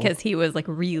 Wow. Because he was like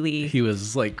really... He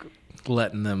was like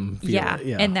letting them feel it.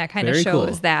 Yeah. And that kind of Very shows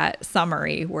cool. that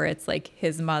summary where it's like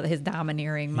his mother, his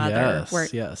domineering mother.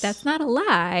 Yes. That's not a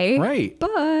lie. Right.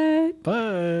 But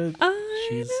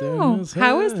I know.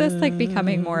 How is this like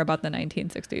becoming more about the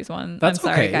 1960s one? That's I'm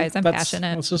sorry, okay. guys. I'm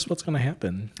passionate. That's just what's going to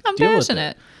happen. I'm Deal with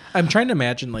passionate. it. I'm trying to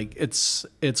imagine like it's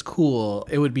cool.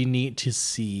 It would be neat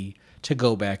to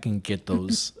go back and get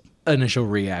those initial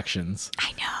reactions.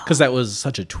 I know. Because that was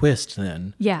such a twist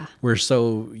then. Yeah. We're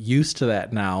so used to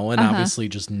that now and obviously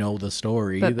just know the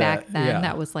story. But back then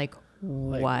that was like,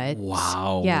 what?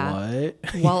 Wow. Yeah. What?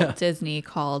 Walt Disney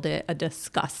called it a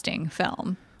disgusting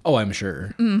film. Oh, I'm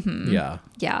sure. Mm-hmm. Yeah.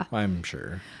 Yeah. I'm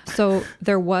sure. So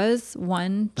there was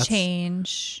one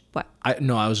change. What? I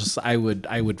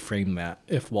would frame that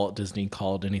if Walt Disney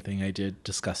called anything I did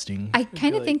disgusting. I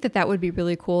kind of think that would be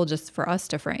really cool just for us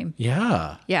to frame.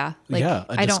 Yeah. Yeah. Like,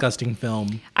 a disgusting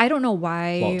film. I don't know Walt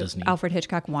why Disney. Alfred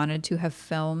Hitchcock wanted to have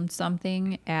filmed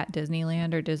something at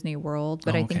Disneyland or Disney World,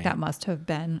 but I think that must have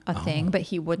been a thing, but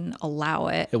he wouldn't allow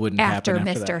it. It wouldn't after happen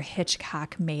after Mr. that.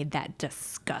 Hitchcock made that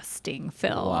disgusting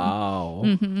film. Wow.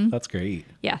 Mm-hmm. That's great.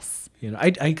 Yes.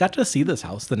 I got to see this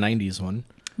house, the 90s one.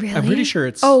 Really? I'm pretty sure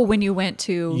it's... Oh, when you went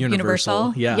to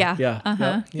Universal? Yeah.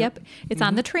 Uh-huh. Yep. It's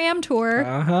on the tram tour.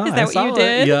 Uh-huh. Is that what you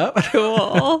did? Yep.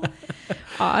 Cool.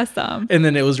 Awesome. And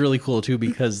then it was really cool, too,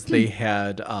 because they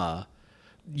had... I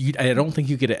don't think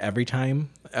you get it every time,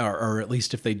 or at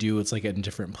least if they do, it's like in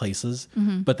different places.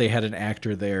 Mm-hmm. But they had an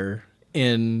actor there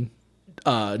in...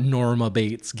 Norma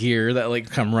Bates gear that like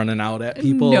come running out at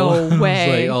people. No way. I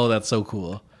was like, oh, that's so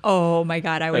cool. Oh my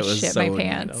God, I would was shit so my neat.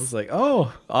 pants. I was like,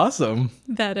 oh, awesome.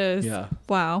 That is,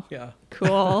 wow. Yeah.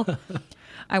 Cool.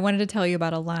 I wanted to tell you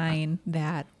about a line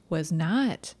that was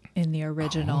not in the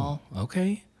original. Oh,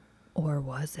 okay. Or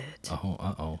was it? Oh,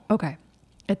 uh-oh. Okay.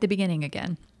 At the beginning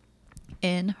again.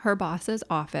 In her boss's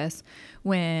office,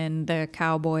 when the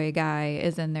cowboy guy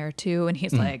is in there too, and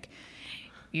he's like,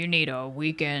 you need a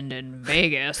weekend in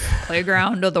Vegas,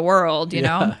 playground of the world, you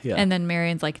know? Yeah. And then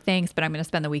Marion's like, thanks, but I'm going to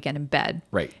spend the weekend in bed.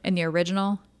 Right. In the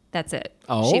original, that's it.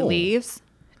 Oh. She leaves,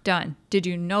 done. Did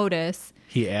you notice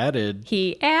He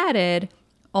added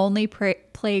only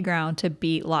playground to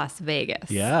beat Las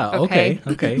Vegas? Yeah, okay.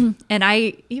 And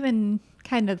I even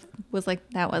kind of was like,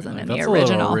 that wasn't in the That's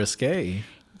original. a little risque.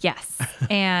 Yes.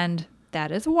 And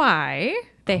that is why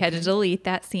they had to delete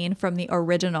that scene from the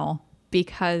original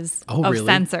because of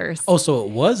censors. Oh, so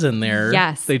it was in there.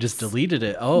 Yes. They just deleted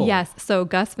it. Oh. Yes. So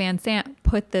Gus Van Sant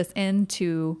put this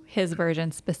into his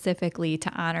version specifically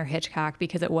to honor Hitchcock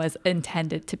because it was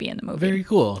intended to be in the movie. Very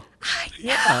cool. I know.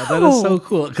 Yeah, that is so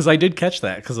cool. Because I did catch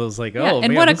that because I was like, oh,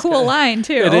 and man, what a this cool guy. line,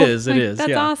 too. It is.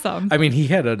 That's awesome. I mean, he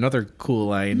had another cool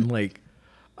line like,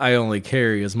 I only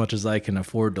carry as much as I can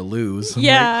afford to lose. I'm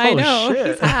like, I know. Shit.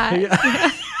 He's hot.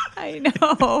 Yeah. I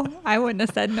know. I wouldn't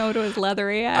have said no to his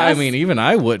leathery ass. I mean, even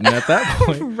I wouldn't at that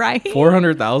point. Right?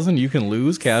 400,000 you can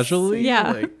lose casually.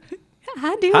 Yeah. Like,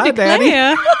 I do Hi, declare.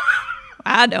 Daddy.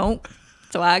 I don't,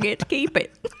 so I get to keep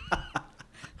it.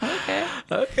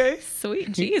 okay.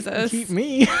 Sweet Jesus. Keep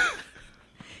me.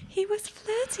 He was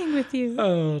flirting with you.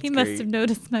 Oh, he must have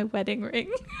noticed my wedding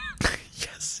ring.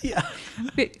 Yes. Yeah.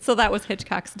 So that was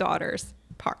Hitchcock's daughter's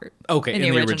part. Okay. In the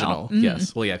original. Mm-hmm.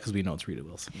 Yes. Well, yeah, because we know it's Rita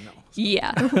Wilson. No. So.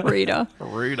 Yeah. Rita.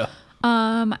 Rita.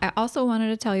 I also wanted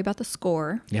to tell you about the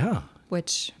score. Yeah.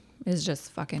 Which is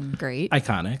just fucking great.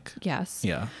 Iconic. Yes.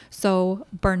 Yeah. So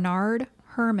Bernard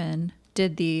Herrmann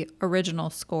did the original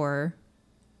score,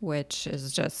 which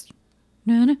is just.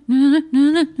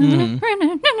 Mm-hmm.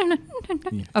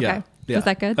 Okay. Yeah. Was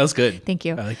that good? That was good. Thank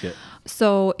you. I liked it.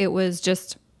 So it was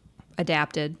just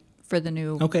adapted for the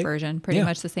new version, pretty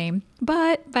much the same,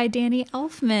 but by Danny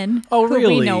Elfman, who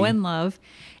we know and love,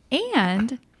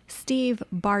 and Steve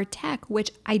Bartek,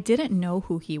 which I didn't know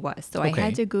who he was. So I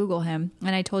had to Google him,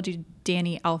 and I told you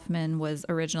Danny Elfman was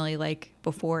originally like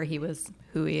before he was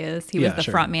who he is. He was the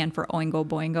front man for Oingo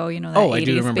Boingo, that 80s I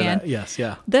do remember band. that. Yes,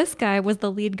 yeah. This guy was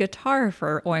the lead guitar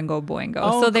for Oingo Boingo.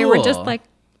 Oh, so they were just like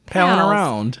palling pals.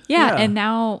 around. Yeah, and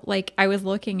now like I was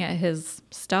looking at his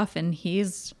stuff, and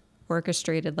he's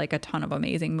orchestrated like a ton of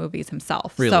amazing movies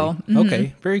himself. Really? So,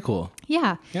 Okay, very cool.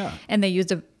 Yeah. Yeah. And they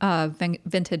used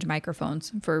vintage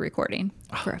microphones for recording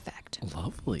for effect.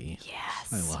 Lovely.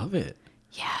 Yes. I love it.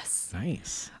 Yes.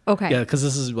 Nice. Okay. Yeah, because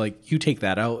this is like, you take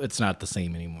that out, it's not the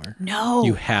same anymore. No.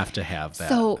 You have to have that.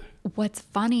 So what's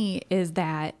funny is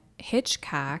that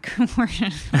Hitchcock, we're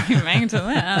back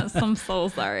to this. I'm so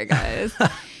sorry, guys.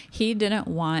 He didn't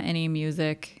want any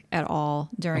music at all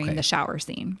during the shower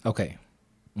scene. Okay.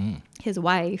 His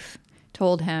wife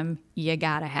told him, you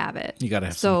gotta have it. You gotta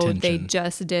have some So tension. they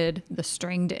just did the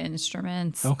stringed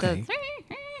instruments. Okay. The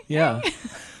Yeah.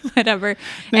 whatever.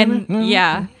 And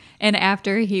yeah. And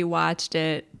after he watched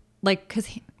it, like, because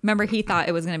remember, he thought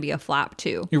it was going to be a flop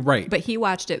too. You're right. But he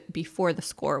watched it before the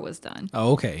score was done.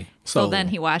 Oh, okay. So then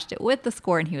he watched it with the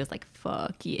score, and he was like,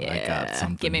 fuck yeah. I got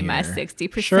something Give me here. my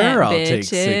 60%, Sure, I'll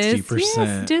bitches. take 60%.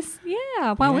 Yes, just,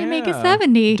 yeah. Why don't we make it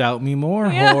 70? Doubt me more,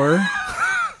 Yeah. whore.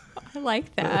 I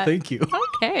like that. Thank you.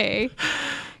 Okay.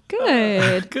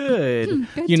 Good. Good.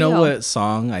 Good You know deal. what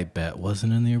song I bet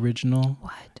wasn't in the original?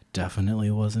 What?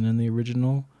 Definitely wasn't in the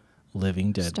original.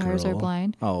 Living Dead Stars Girl. Are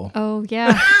Blind? Oh. Oh,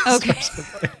 yeah. Okay.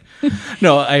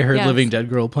 No, I heard Yes. Living Dead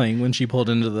Girl playing when she pulled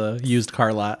into the used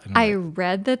car lot. And I I'm like,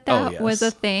 read that was a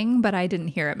yes. thing, but I didn't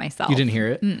hear it myself. you didn't hear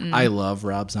it? I love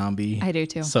Rob Zombie. I do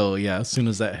too. So yeah, as soon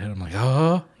as that hit, I'm like,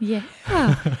 oh. Yeah.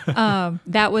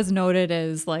 That was noted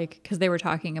as like, because they were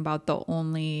talking about the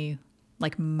only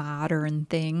like modern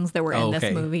things that were in this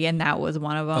Okay. movie, and that was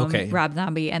one of them. Okay. Rob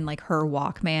Zombie and like her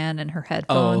Walkman and her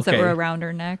headphones that okay. were around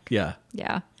her neck. Yeah.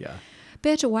 Yeah. Yeah.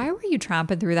 Bitch, why were you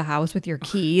tromping through the house with your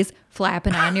keys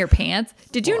flapping on your pants?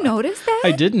 Did you notice that?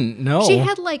 I didn't know. She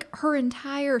had like her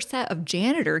entire set of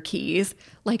janitor keys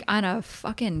like on a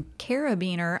fucking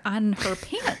carabiner on her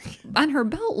pants, on her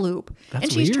belt loop. That's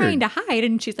and she's weird. trying to hide,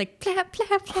 and she's like, flap,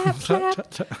 flap, flap,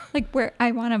 flap. Like where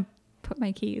I want to put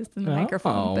my keys in the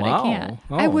microphone, but I can't.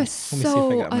 I was Let me see if I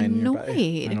so got mine nearby.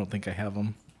 annoyed. I don't think I have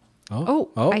them.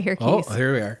 Oh, I hear Oh, keys.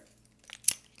 here we are.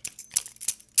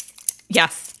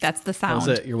 Yes, that's the That sound.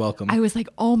 was it. You're welcome. I was like,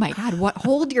 oh my God, what?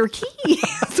 Hold your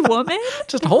keys, woman.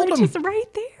 Just They hold were 'em. Just right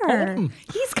there. Hold 'em.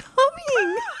 He's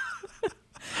coming.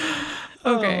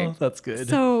 Okay. Oh, that's good.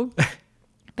 So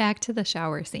back to the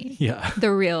shower scene. Yeah. The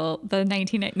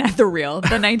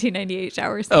 1998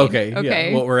 shower scene. Okay.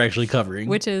 Yeah. What we're actually covering.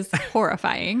 Which is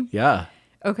horrifying. Yeah.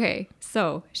 Okay.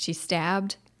 So she's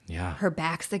stabbed. Yeah. Her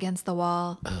back's against the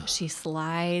wall. She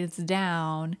slides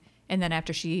down. And then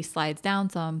after she slides down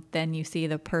some, then you see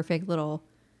the perfect little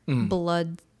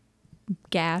blood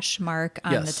gash mark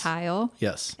on the Yes. tile.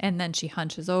 Yes. And then she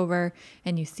hunches over,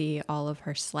 and you see all of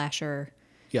her slasher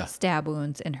Yeah. stab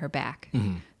wounds in her back.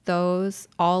 Those,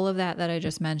 all of that I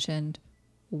just mentioned,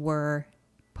 were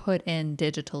put in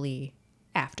digitally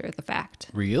after the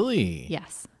fact. Really?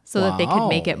 Yes. So that they could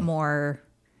make it Wow. more.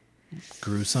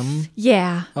 Gruesome.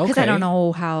 Yeah. Because I Okay. don't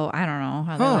know how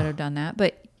they would have done that.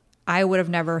 But I would have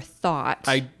never thought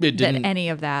It that didn't. any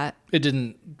of that. It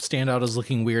didn't stand out as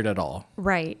looking weird at all.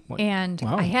 Right. And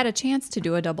wow. I had a chance to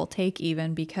do a double take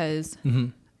even because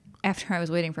after I was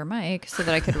waiting for Mike so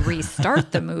that I could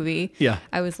restart the movie, Yeah.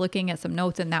 I was looking at some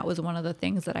notes, and that was one of the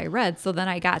things that I read. So then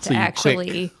I got So to you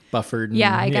actually quick buffered. And,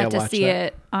 yeah, I got to watch see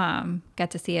that. it. Got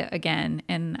to see it again,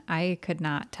 and I could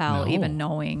not tell, No. even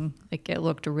knowing like it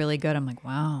looked really good. I'm like,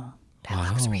 wow, that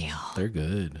looks real. They're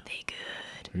good. They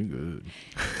good. They're good.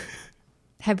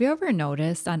 Have you ever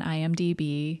noticed on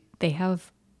IMDb they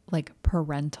have like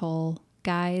parental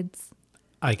guides?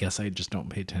 I guess I just don't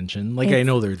pay attention. Like I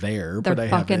know they're there, They're but I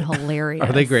fucking haven't. hilarious.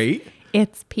 Are they great?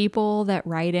 It's people that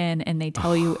write in and they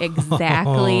tell you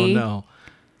exactly Oh no,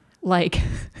 like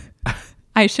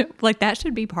I should like that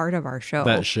should be part of our show.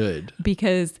 that should.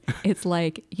 Because it's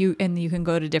like you can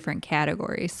go to different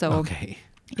categories. So Okay.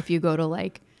 if you go to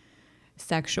like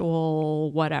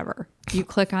sexual whatever, you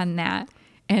click on that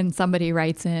and somebody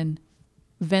writes in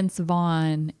Vince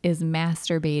Vaughn is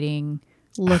masturbating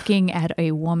looking at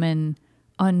a woman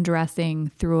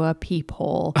undressing through a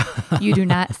peephole. You do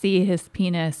not see his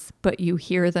penis, but you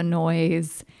hear the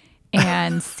noise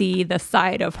and see the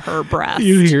side of her breast.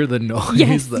 You hear the noise.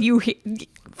 Yes, you hear.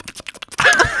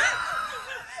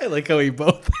 I like how we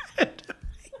both had.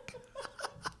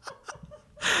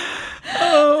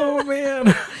 Oh,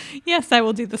 man. Yes, I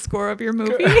will do the score of your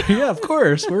movie. Yeah, of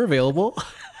course. We're available.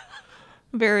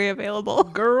 Very available.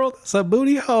 Girl, that's a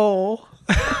booty hole.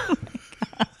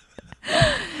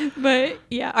 But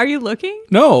yeah, are you looking?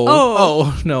 No.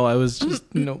 Oh, no, I was just,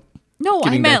 No,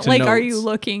 I meant like, are you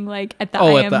looking like at the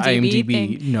IMDb? IMDb At the IMDb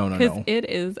thing? No. Because it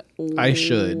is I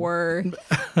should.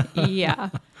 Yeah.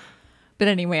 But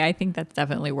anyway, I think that's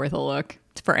definitely worth a look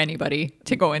for anybody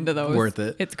to go into those. Worth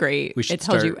it. It's great. We should It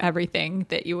tells you start- everything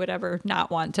that you would ever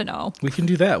not want to know. We can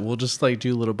do that. We'll just like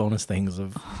do little bonus things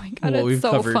of Oh my God, what we've it's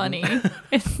so covered. funny.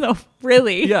 It's so,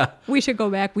 really. Yeah. We should go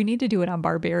back. We need to do it on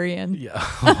Barbarian.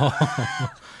 Yeah.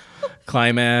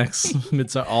 Climax,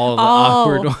 all the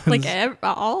awkward ones. Like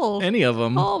all. Any of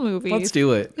them. All movies. Let's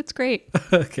do it. It's great.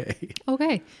 Okay.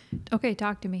 Okay,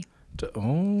 talk to me.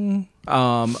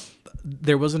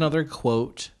 There was another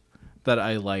quote that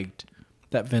I liked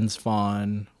that Vince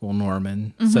Vaughn,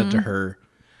 Norman, said to her.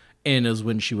 And it was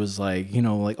when she was like,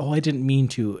 oh, I didn't mean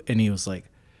to. And he was like,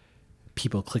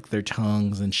 people click their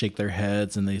tongues and shake their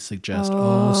heads and they suggest,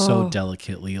 so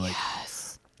delicately. Like,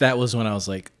 yes. That was when I was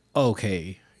like,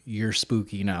 okay, you're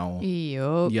spooky now.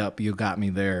 Yep, you got me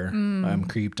there. I'm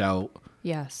creeped out.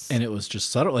 Yes. And it was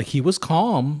just subtle. Like, he was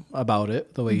calm about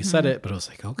it, the way he said it, but it was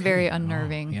like, okay. Very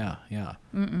unnerving. Yeah.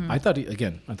 I thought he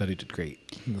did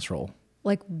great in this role.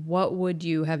 Like, what would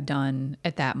you have done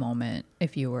at that moment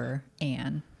if you were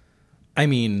Anne? I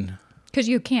mean... Because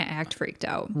you can't act freaked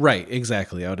out. Right,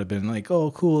 exactly. I would have been like,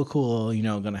 oh, cool,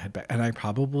 gonna head back. And I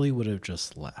probably would have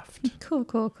just left. Cool.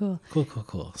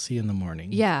 Cool. See you in the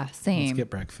morning. Yeah, same. Let's get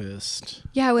breakfast.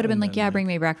 Yeah, I would have been like, bring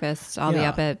me breakfast. I'll be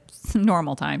up at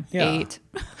normal time, 8.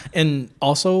 And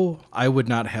also, I would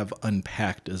not have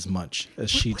unpacked as much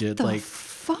as she did. Like,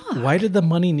 fuck? Why did the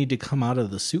money need to come out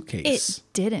of the suitcase?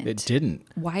 It didn't.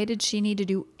 Why did she need to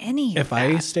do any of that? If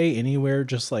I stay anywhere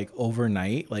just like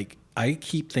overnight, like, I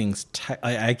keep things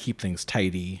I keep things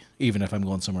tidy, even if I'm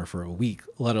going somewhere for a week.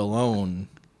 Let alone.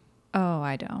 Oh,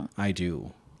 I don't. I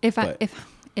do. If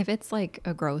it's like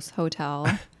a gross hotel,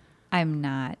 I'm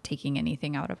not taking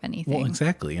anything out of anything. Well,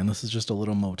 exactly, and this is just a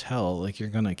little motel. Like, you're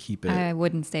gonna keep it. I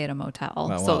wouldn't stay at a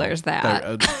motel, so there's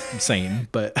that. Same,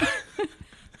 but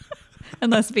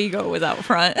unless Vigo was out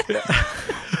front.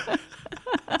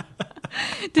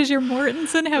 Does your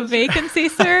Mortensen have vacancy,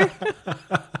 sir?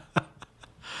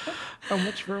 How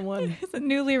much for one? Is it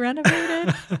newly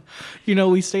renovated?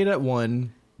 We stayed at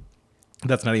one.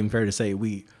 That's not even fair to say.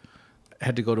 We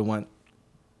had to go to one.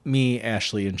 Me,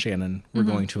 Ashley, and Shannon were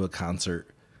going to a concert.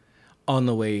 On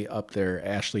the way up there,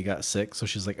 Ashley got sick, so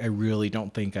she's like, I really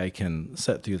don't think I can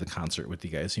sit through the concert with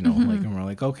you guys, like, and we're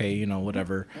like, okay,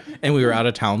 whatever. And we were out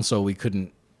of town, so we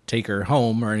couldn't take her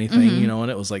home or anything,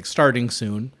 and it was like starting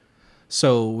soon.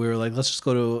 So we were like, let's just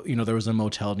go to, there was a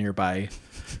motel nearby.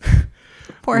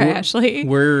 Poor Ashley.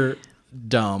 We're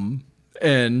dumb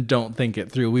and don't think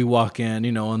it through. We walk in,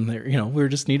 and they're, we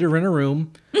just need to rent a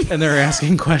room, and they're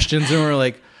asking questions, and we're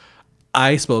like,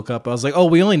 I spoke up. I was like, oh,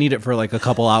 we only need it for like a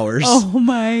couple hours. Oh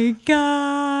my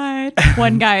God.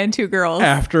 One guy and 2 girls.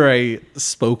 After I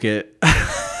spoke it,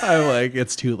 I'm like,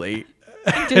 it's too late.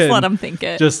 Just let them think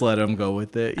it. Just let them go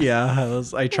with it. Yeah.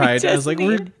 I tried. I was like,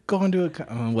 we're going to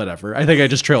whatever. I think I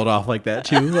just trailed off like that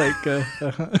too. Like,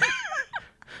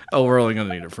 oh, we're only going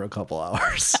to need it for a couple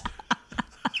hours.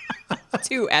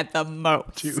 2 at the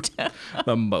most. 2.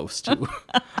 The most 2.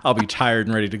 I'll be tired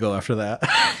and ready to go after that.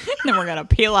 Then we're going to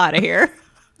peel out of here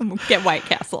and get White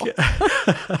Castle.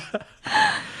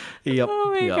 Yep.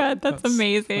 Oh my God, that's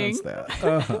amazing. That's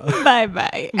that.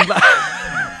 Bye-bye.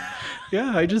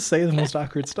 Yeah, I just say the most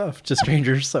awkward stuff to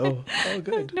strangers, so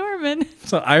good. Norman.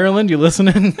 So Ireland, you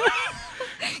listening?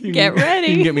 Get ready.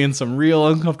 You can get me in some real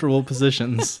uncomfortable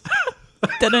positions.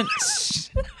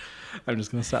 I'm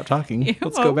just going to stop talking.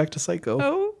 Let's go back to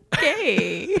Psycho.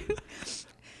 Okay.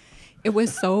 It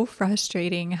was so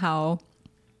frustrating how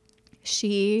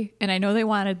and I know they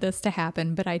wanted this to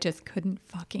happen, but I just couldn't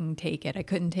fucking take it. I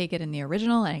couldn't take it in the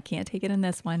original, and I can't take it in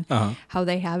this one. How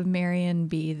they have Marion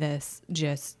be this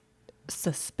just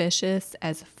suspicious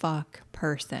as fuck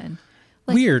person.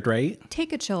 Like, weird, right?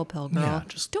 Take a chill pill, girl. Yeah,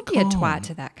 just don't be a twat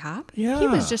to that cop. Yeah. He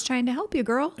was just trying to help you,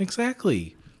 girl.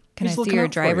 Exactly. Can I see your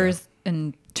driver's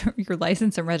and your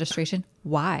license and registration?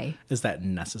 Why? Is that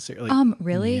necessary? Like,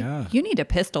 really? Yeah. You need to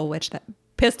pistol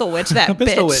pistol whipped that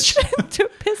Pistol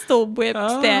bitch. Pistol whipped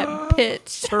that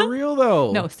bitch. For real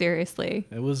though. No, seriously.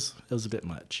 It was a bit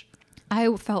much.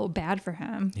 I felt bad for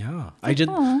him. Yeah.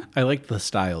 Aw. I liked the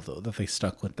style though, that they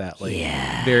stuck with that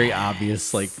very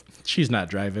obvious, like she's not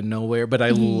driving nowhere, but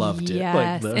I loved it.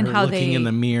 Like and her how looking in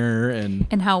the mirror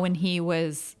and how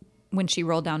when she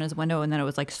rolled down his window and then it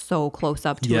was like so close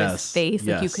up to his face,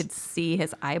 like you could see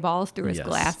his eyeballs through his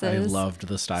glasses. I loved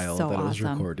the style that it was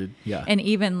recorded. Yeah. And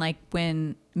even like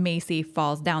when Macy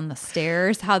falls down the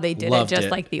stairs, how they did Loved it just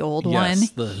it. like the old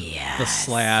Yes, one. The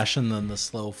slash and then the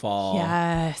slow fall.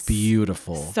 Yes.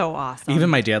 Beautiful. So awesome. Even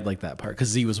my dad liked that part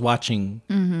because he was watching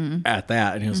at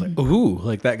that and he was like, ooh,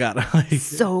 like that got like,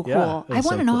 so cool. Yeah, I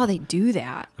want to know how they do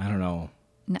that. I don't know.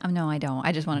 No, I don't.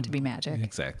 I just want it to be magic.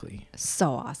 Exactly.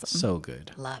 So awesome. So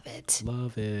good. Love it.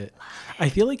 Love it. I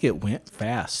feel like it went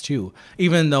fast too,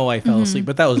 even though I fell asleep.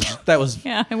 But that was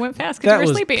Yeah, it went fast because that you were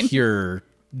was sleeping. pure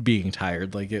being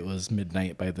tired. Like it was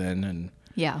midnight by then, and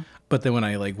Yeah. But then when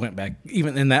I like went back,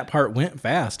 even in that part went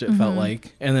fast. It felt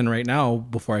like, and then right now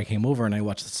before I came over and I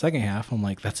watched the second half, I'm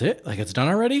like, that's it. Like it's done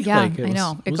already. Yeah, like, I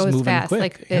know. It was goes moving fast.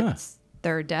 quick. Like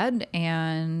they're dead,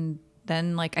 and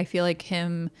then like I feel like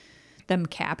them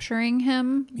capturing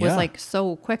him was like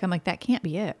so quick. I'm like, that can't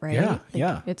be it, right? Yeah, like,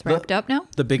 yeah. It's wrapped up now.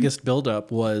 The biggest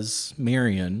buildup was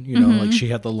Marion. You know, like she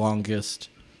had the longest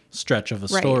stretch of a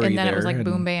story and then there, it was like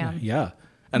boom, bam. Yeah,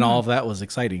 and all of that was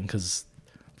exciting because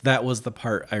that was the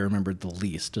part I remembered the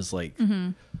least. Is like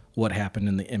what happened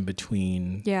in the in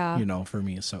between. Yeah, you know, for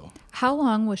me. So how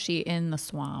long was she in the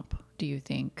swamp? Do you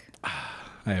think?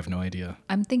 I have no idea.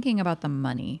 I'm thinking about the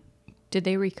money. Did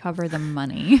they recover the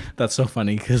money? That's so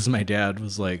funny because my dad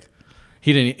was like,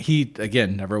 he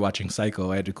again, never watching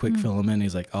Psycho. I had to quick fill him in.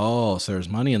 He's like, oh, so there's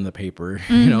money in the paper,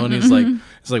 you know? And he's like,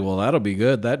 well, that'll be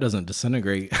good. That doesn't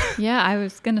disintegrate. Yeah, I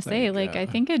was going to say, I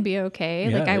think it'd be okay.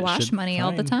 Yeah, like I it wash should money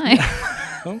all the fine. time.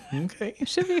 Oh, okay. It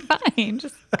should be fine.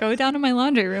 Just go down to my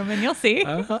laundry room and you'll see.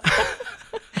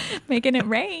 Making it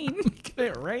rain. Making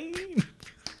it rain.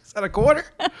 Is that a quarter?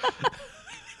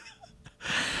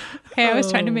 Hey, I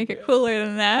was trying to make it cooler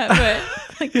than that,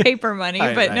 but like paper money.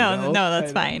 But no,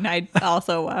 that's fine. I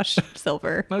also wash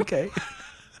silver. Okay.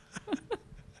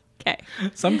 Okay.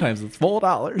 Sometimes it's full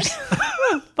dollars.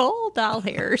 Full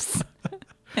dollars.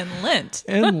 And lint.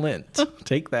 And lint.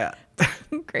 Take that.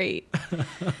 Great.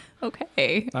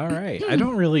 Okay. All right. I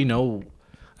don't know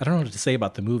what to say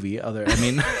about the movie I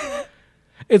mean,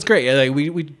 it's great. Like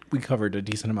we covered a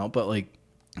decent amount, but like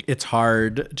it's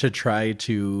hard to try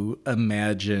to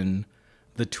imagine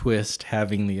the twist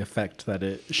having the effect that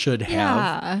it should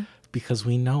have because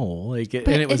we know like it,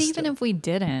 but and it was even if we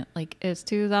didn't, like it's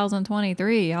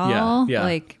 2023, y'all. Yeah,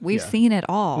 like we've seen it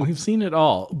all. We've seen it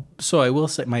all. So I will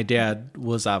say my dad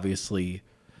was obviously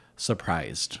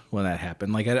surprised when that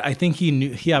happened. Like I think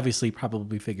he obviously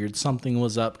probably figured something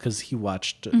was up because he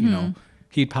watched, you know,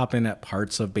 he'd pop in at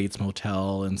parts of Bates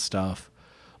Motel and stuff.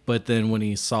 But then when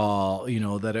he saw, you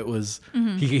know, that it was,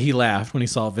 he laughed when he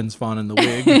saw Vince Vaughn in the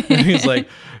wig. He's like,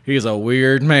 he's a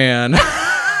weird man.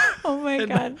 Oh my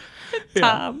God.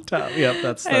 Tom. Yep,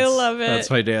 that's I love it. That's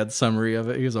my dad's summary of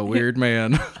it. He's a weird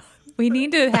man. We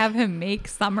need to have him make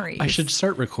summaries. I should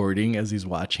start recording as he's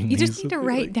watching. You just need to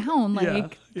write down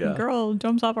like, yeah. girl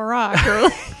jumps off a rock. Or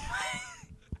like,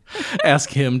 ask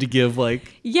him to give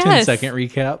like 10-second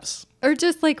recaps. Or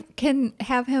just like can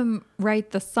have him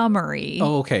write the summary.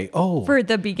 Oh, okay. Oh, for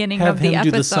the beginning have of the him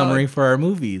episode. do the summary for our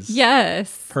movies.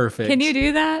 Yes. Perfect. Can you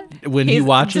do that? When he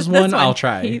watches one, I'll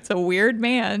try. He's a weird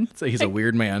man. So he's a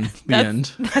weird man. The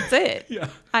end. That's it. Yeah.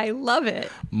 I love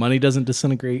it. Money doesn't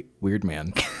disintegrate. Weird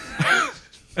man.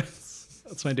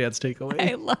 That's my dad's takeaway.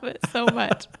 I love it so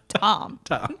much. Tom.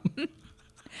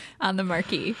 On the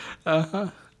marquee.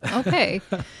 Okay.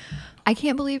 I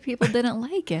can't believe people didn't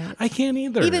like it. I can't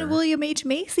either. Even William H.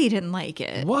 Macy didn't like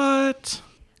it. What?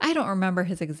 I don't remember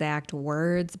his exact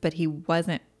words, but he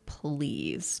wasn't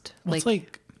pleased. Well,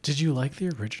 like, did you like the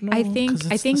original? I think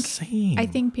the same. I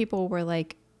think people were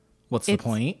like, what's the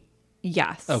point?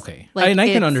 Yes. Okay. Like, and I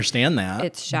can understand that.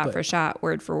 It's shot for shot,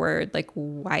 word for word. Like,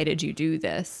 why did you do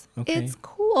this? Okay. It's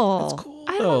cool. It's cool.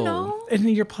 I don't know. And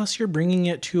you're bringing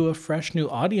it to a fresh new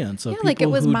audience of people like it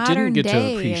was who modern didn't get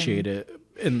day to appreciate it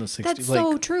in the 60s. That's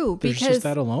so true. There's Because just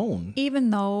that alone. even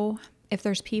though if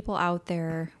there's people out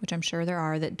there, which I'm sure there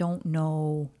are, that don't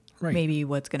know maybe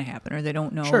what's going to happen, or they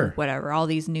don't know whatever, all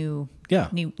these new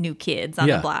kids on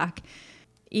the block,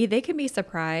 they can be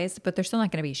surprised, but they're still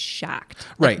not going to be shocked.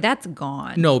 Like, that's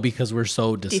gone. No, because we're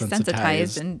so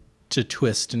desensitized and to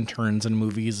twists and turns in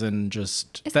movies and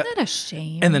just... Isn't that a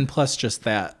shame? And then plus just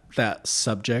that that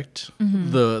subject,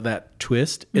 that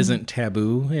twist isn't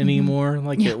taboo anymore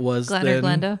like it was Glenn then. or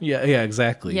Glenda. Yeah,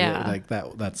 exactly. Yeah. Like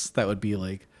that would be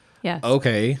like, Yes.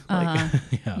 okay. Like,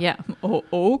 Yeah. Oh,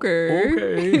 okay.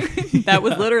 Okay. That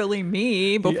was literally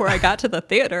me before I got to the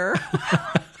theater.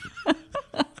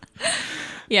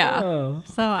 Yeah. Oh.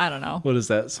 So I don't know. What is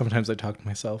that? Sometimes I talk to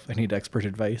myself. I need expert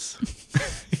advice.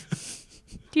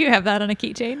 Do you have that on a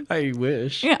keychain? I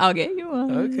wish. Yeah, I'll get you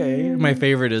one. Okay. My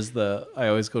favorite is I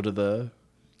always go to the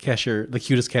cashier, the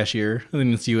cutest cashier, and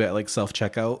then it's you at like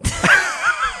self-checkout.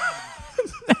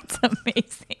 That's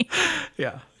amazing.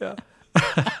 Yeah.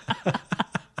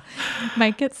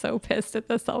 Mike gets so pissed at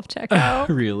the self-checkout.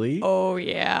 Really? Oh,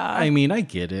 yeah. I mean, I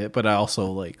get it, but I also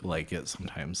like it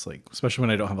sometimes, like especially when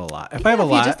I don't have a lot. If I have a if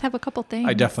lot, you just have a couple things.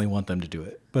 I definitely want them to do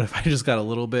it. But if I just got a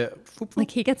little bit,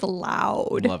 Like, he gets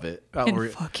loud. love it.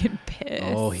 And fucking pissed.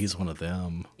 Oh, he's one of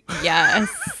them. Yes.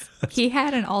 He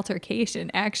had an altercation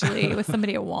actually with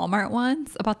somebody at Walmart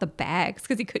once about the bags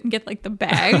because he couldn't get like the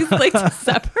bags like to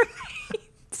separate.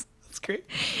 That's great.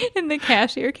 And the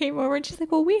cashier came over and she's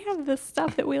like, well, we have this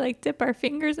stuff that we like dip our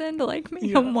fingers in to like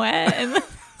make them wet and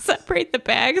separate the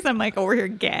bags. I'm like over here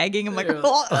gagging. I'm like,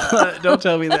 oh, Don't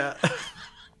tell me that.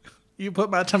 You put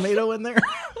my tomato in there?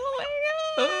 my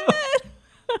God.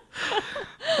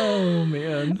 Oh,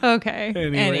 man. Okay.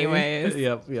 Anyways.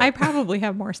 Yep. I probably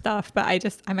have more stuff, but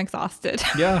I'm exhausted.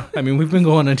 Yeah. I mean, we've been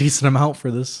going a decent amount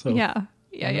for this. So Yeah.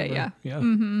 Yeah.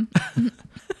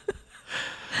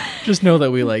 Just know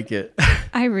that we like it.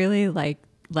 I really like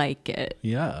it.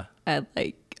 Yeah. I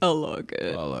like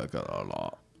it. I like it a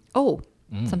lot. Oh,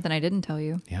 something I didn't tell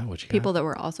you. Yeah, what you got? People that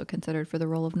were also considered for the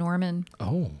role of Norman.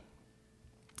 Oh.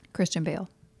 Christian Bale.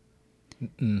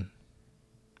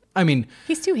 I mean,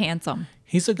 He's too handsome.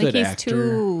 he's a good he's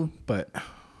actor, but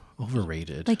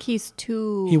overrated. Like he's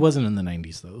too. He wasn't in the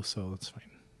 90s, though, so that's fine.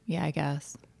 Yeah, I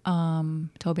guess.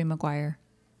 Tobey Maguire.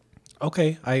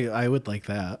 Okay, I would like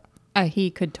that.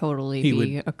 He could totally He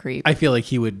be would- a creep. I feel like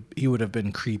he would have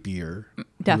been creepier. He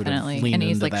would have Definitely. leaned And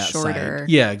he's, into like, that shorter. side.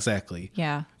 Yeah, exactly.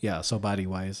 Yeah. Yeah, so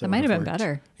body-wise. That might have been worked.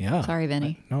 better. Yeah. Sorry,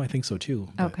 Vinny. No, I think so, too.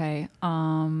 but- Okay.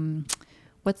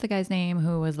 What's the guy's name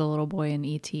who was the little boy in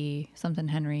E.T.? Something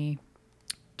Henry.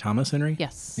 Thomas Henry?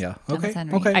 Yes. Yeah. Thomas Okay.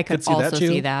 Henry. Okay. I could also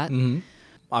see that. Mhm.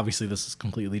 Obviously, this is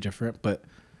completely different, but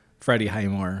Freddie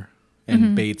Highmore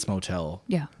and Bates Motel.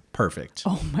 Yeah. Perfect.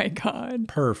 Oh my God.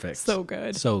 Perfect. So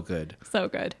good. So good. So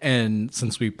good. And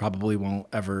since we probably won't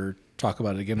ever talk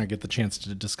about it again or get the chance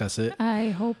to discuss it, I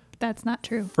hope that's not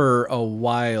true. for a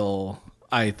while,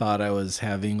 I thought I was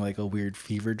having like a weird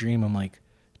fever dream. I'm like,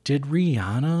 did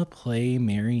Rihanna play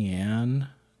Marianne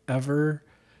ever?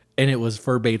 And it was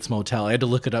for Bates Motel. I had to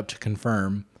look it up to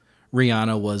confirm.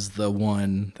 Rihanna was the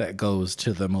one that goes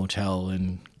to the motel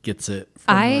and gets it.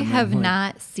 From I them. have I'm like,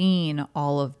 not seen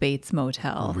all of Bates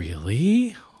Motel.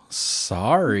 Really?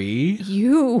 Sorry.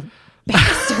 You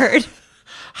bastard.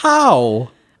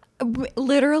 How?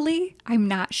 Literally, I'm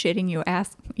not shitting you.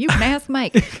 You can ask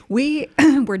Mike. We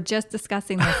were just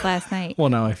discussing this last night. Well,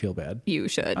 now I feel bad. You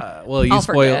should. Well, you I'll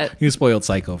spoiled forget. you spoiled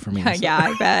Psycho for me. So. Yeah,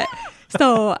 I bet.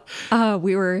 So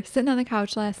we were sitting on the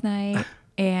couch last night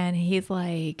and he's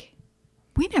like,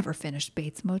 we never finished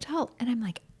Bates Motel. And I'm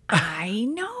like, I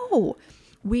know.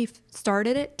 We've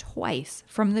started it twice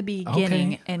from the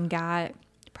beginning and got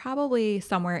probably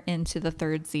somewhere into the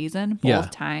third season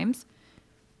both times.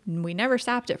 We never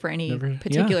stopped it for any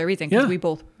particular reason because we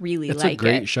both really it's like it. It's a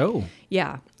great show.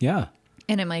 Yeah. Yeah.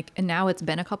 And I'm like, and now it's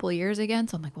been a couple of years again.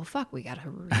 So I'm like, well, fuck, we got to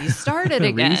restart it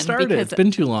again. Restart it. It's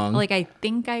been too long. Like, I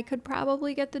think I could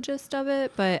probably get the gist of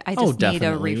it, but I Oh, just need a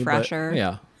definitely, but refresher.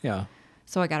 Yeah. Yeah.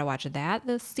 So I got to watch that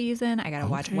this season. I got to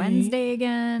watch Wednesday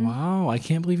again. Wow. I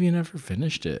can't believe you never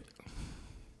finished it.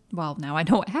 Well, now I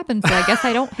know what happens, so I guess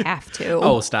I don't have to.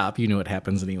 Oh, stop. You knew what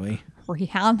happens anyway.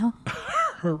 Rihanna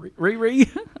Riri.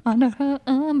 under her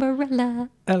umbrella.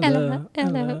 Ella,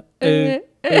 Ella.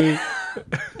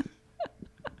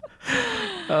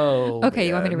 Oh. Okay,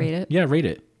 you want me to rate it? Yeah, rate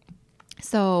it.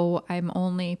 So I'm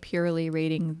only purely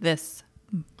rating this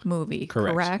movie,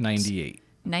 correct? 98.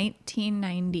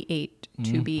 1998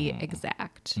 to be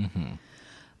exact.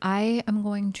 I am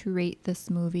going to rate this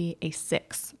movie a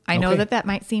 6. I know Okay. that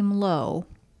might seem low.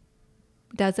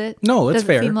 Does it? No, it's Does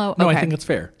fair. It seem low? No, I Okay. think it's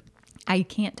fair. I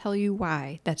can't tell you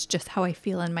why. That's just how I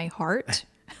feel in my heart.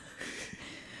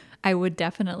 I would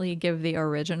definitely give the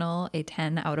original a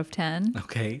 10 out of 10.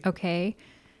 Okay. Okay.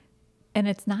 And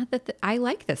it's not that I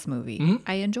like this movie.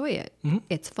 I enjoy it.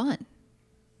 It's fun.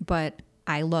 But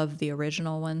I love the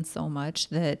original one so much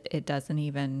that it doesn't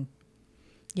even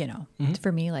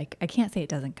for me, like, I can't say it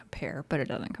doesn't compare, but it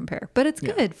doesn't compare. But it's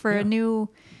good for a new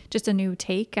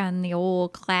take on the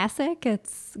old classic.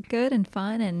 It's good and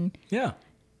fun and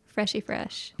freshy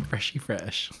fresh. Freshy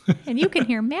fresh. And you can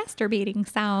hear masturbating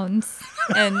sounds.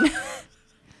 And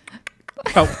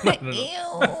Oh,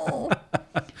 ew.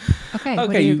 Okay,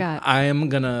 what do you got? I am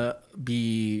going to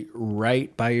be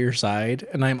right by your side,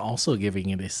 and I'm also giving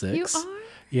it a 6. You are?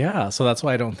 Yeah, so that's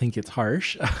why I don't think it's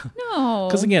harsh. No.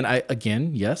 Because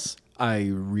yes,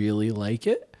 I really like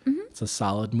it. Mm-hmm. It's a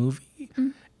solid movie.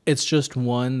 Mm-hmm. It's just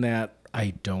one that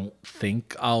I don't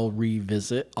think I'll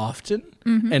revisit often.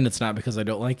 Mm-hmm. And it's not because I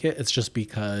don't like it. It's just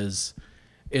because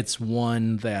it's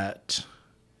one that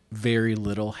very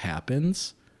little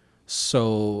happens.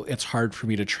 So it's hard for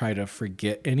me to try to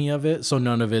forget any of it. So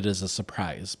none of it is a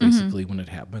surprise, basically, when it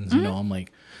happens. You know, I'm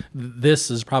like, this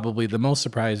is probably the most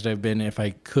surprised I've been if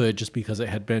I could, just because it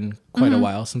had been quite a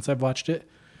while since I've watched it.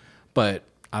 But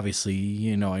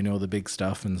obviously, I know the big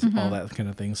stuff and all that kind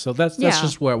of thing. So that's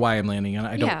just why I'm landing on it.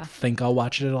 I don't think I'll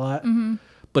watch it a lot.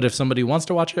 But if somebody wants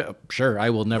to watch it, sure, I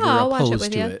will never oppose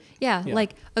to it. Yeah,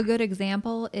 like a good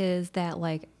example is that,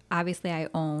 like, obviously I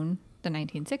own the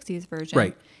 1960s version.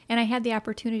 Right. And I had the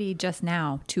opportunity just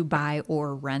now to buy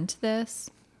or rent this.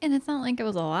 And it's not like it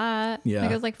was a lot. Yeah. Like,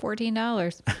 it was like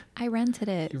 $14. I rented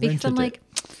it because I'm like,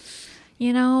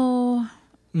 and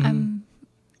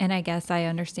I guess I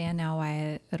understand now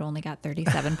why it only got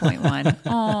 37.1.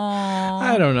 Oh,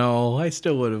 I don't know. I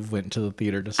still would have went to the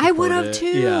theater to support it. I would have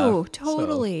too. Yeah.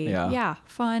 Totally. So, yeah.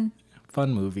 Fun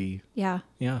movie. Yeah.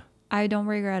 Yeah. I don't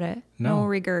regret it. No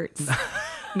regrets.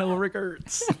 No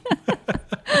regrets.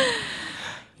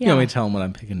 You want me to tell them what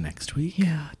I'm picking next week?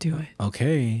 Yeah, do it.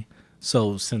 Okay.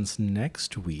 So since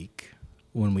next week,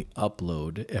 when we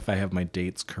upload, if I have my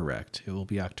dates correct, it will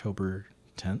be October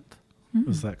 10th.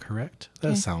 Is that correct?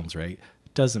 That sounds right.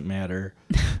 Doesn't matter,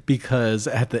 because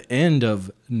at the end of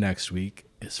next week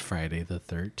is Friday the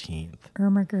 13th.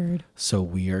 Ermagerd. So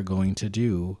we are going to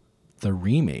do the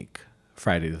remake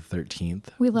Friday the 13th.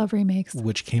 We love remakes.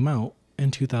 Which came out in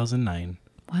 2009.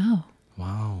 Wow.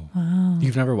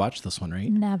 You've never watched this one,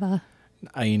 right? Never.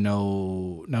 I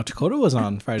know. Now, Dakota was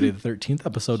on Friday the 13th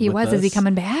episode He with was. us. Is he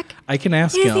coming back? I can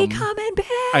ask him. Is he coming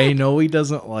back? I know he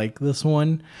doesn't like this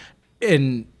one,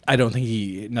 and I don't think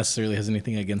he necessarily has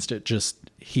anything against it. Just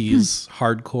he's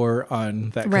hardcore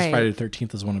on that, because Friday the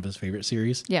 13th is one of his favorite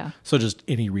series. Yeah. So just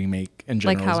any remake in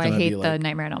general. Like how is I hate be the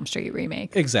Nightmare on Elm Street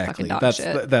remake. Exactly. Fucking dog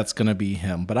shit. That's going to be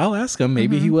him. But I'll ask him.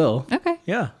 Maybe he will. Okay.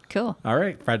 Yeah. Cool. All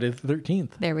right. Friday the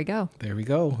 13th. There we go.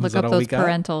 Look up those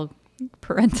parental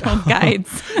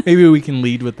guides. Maybe we can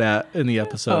lead with that in the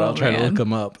episode. I'll try to look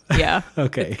them up. Yeah.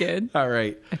 Okay. That's good. All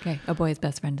right. Okay. A boy's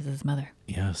best friend is his mother.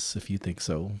 Yes, if you think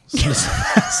so. Send us a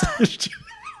message.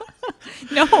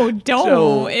 No, don't.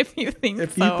 So, if you think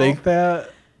If you think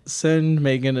that, send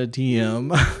Megan a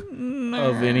DM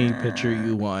of any picture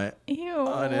you want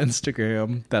on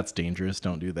Instagram. That's dangerous.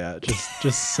 Don't do that.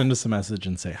 Just send us a message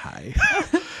and say hi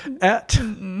at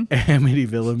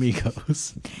Amityville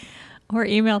Amigos. Or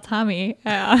email Tommy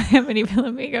at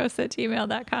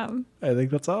amityvillamigos@gmail.com. I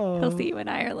think that's all. He'll see you in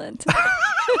Ireland.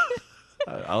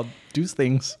 I'll do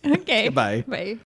things. Okay. Bye. Bye.